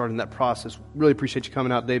get started in that process. Really appreciate you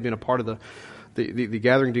coming out today, being a part of the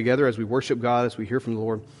gathering together as we worship God, as we hear from the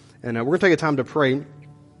Lord. And we're going to take a time to pray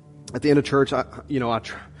at the end of church.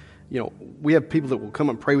 We have people that will come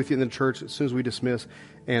and pray with you in the church as soon as we dismiss.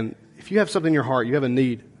 And if you have something in your heart, you have a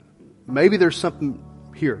need, maybe there's something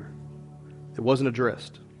here that wasn't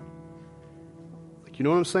addressed. You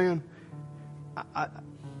know what I'm saying?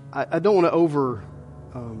 I don't want to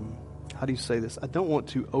how do you say this? I don't want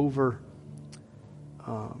to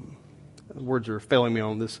words are failing me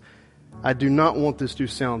on this. I do not want this to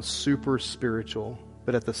sound super spiritual,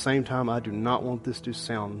 but at the same time, I do not want this to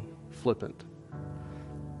sound flippant.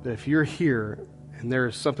 But if you're here and there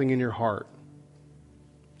is something in your heart,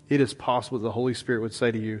 it is possible that the Holy Spirit would say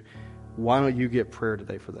to you, why don't you get prayer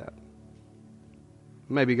today for that?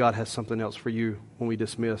 Maybe God has something else for you when we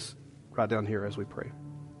dismiss right down here as we pray.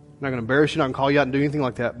 I'm not going to embarrass you, not going to call you out and do anything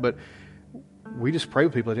like that, but we just pray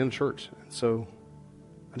with people at the end of church. So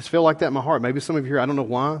I just feel like that in my heart. Maybe some of you here, I don't know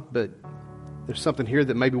why, but there's something here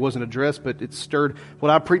that maybe wasn't addressed, but it stirred, what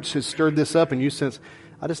I preached has stirred this up, and you sense,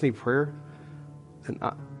 I just need prayer. And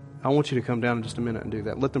I want you to come down in just a minute and do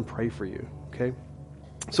that. Let them pray for you, okay?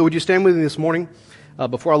 So would you stand with me this morning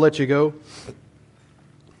before I let you go?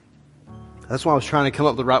 That's why I was trying to come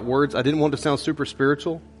up with the right words. I didn't want it to sound super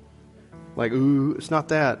spiritual. Like, ooh, it's not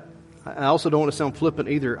that. I also don't want to sound flippant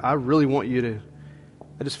either. I really want you to,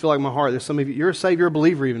 I just feel like in my heart, there's some of you, you're a Savior, you're a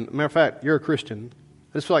believer even. Matter of fact, you're a Christian.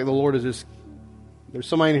 I just feel like the Lord is just, there's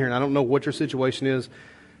somebody in here, and I don't know what your situation is,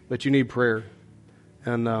 but you need prayer.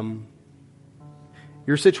 And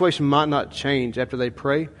your situation might not change after they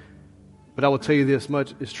pray, but I will tell you this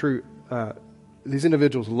much is true. These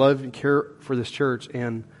individuals love and care for this church,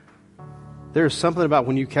 and there's something about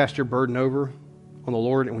when you cast your burden over on the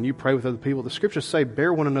Lord and when you pray with other people. The scriptures say,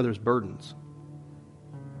 bear one another's burdens.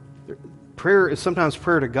 Prayer is sometimes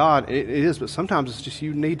prayer to God. It is, but sometimes it's just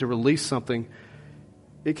you need to release something.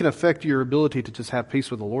 It can affect your ability to just have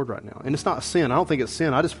peace with the Lord right now. And it's not sin. I don't think it's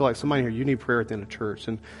sin. I just feel like somebody here, you need prayer at the end of church.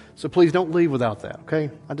 And so please don't leave without that,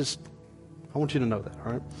 okay? I want you to know that,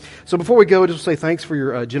 all right? So before we go, I just say thanks for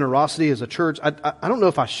your generosity as a church. I don't know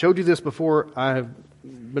if I showed you this before. I have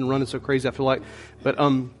been running so crazy, I feel like. But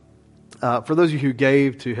for those of you who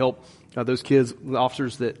gave to help those kids, the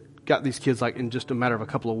officers that got these kids like in just a matter of a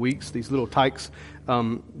couple of weeks, these little tykes.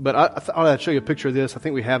 But I thought I'd show you a picture of this. I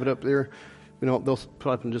think we have it up there. They'll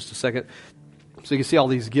put it up in just a second. So you can see all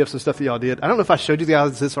these gifts and stuff that y'all did. I don't know if I showed you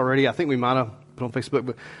guys this already. I think we might have put it on Facebook.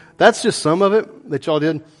 But that's just some of it that y'all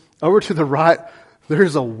did. Over to the right,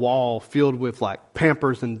 there's a wall filled with like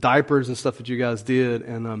Pampers and diapers and stuff that you guys did.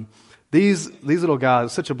 And these little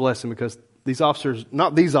guys, such a blessing because these officers,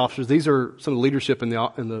 not these officers, these are some of the leadership in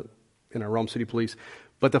our Rome City Police.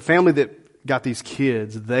 But the family that got these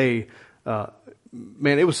kids, they,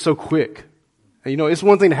 man, it was so quick. And, it's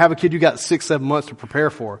one thing to have a kid you got 6-7 months to prepare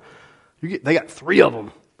for. They got 3 of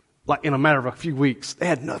them, like in a matter of a few weeks. They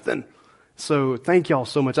had nothing. So thank y'all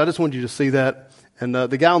so much. I just wanted you to see that. And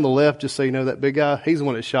the guy on the left, just so you know, that big guy, he's the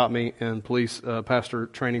one that shot me in police pastor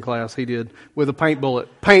training class. He did with a paint bullet.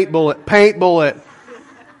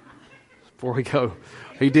 Before we go.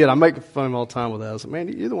 He did. I make fun of him all the time with that. I was like, man,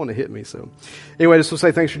 you're the one that hit me. So anyway, just to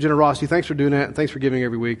say thanks for generosity. Thanks for doing that. And thanks for giving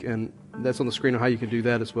every week. And that's on the screen on how you can do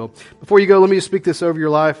that as well. Before you go, let me just speak this over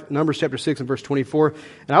your life. Numbers chapter 6 and verse 24.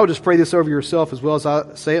 And I would just pray this over yourself as well as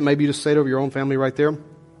I say it. Maybe you just say it over your own family right there.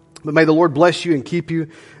 But may the Lord bless you and keep you.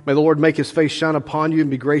 May the Lord make His face shine upon you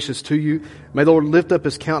and be gracious to you. May the Lord lift up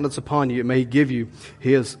His countenance upon you and may He give you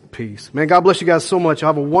His peace. Man, God bless you guys so much.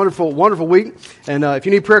 Have a wonderful, wonderful week. And if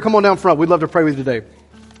you need prayer, come on down front. We'd love to pray with you today.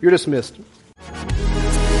 You're dismissed.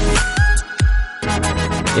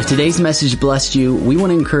 If today's message blessed you, we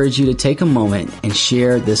want to encourage you to take a moment and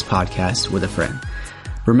share this podcast with a friend.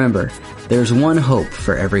 Remember, there's one hope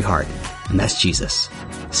for every heart, and that's Jesus.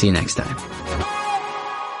 See you next time.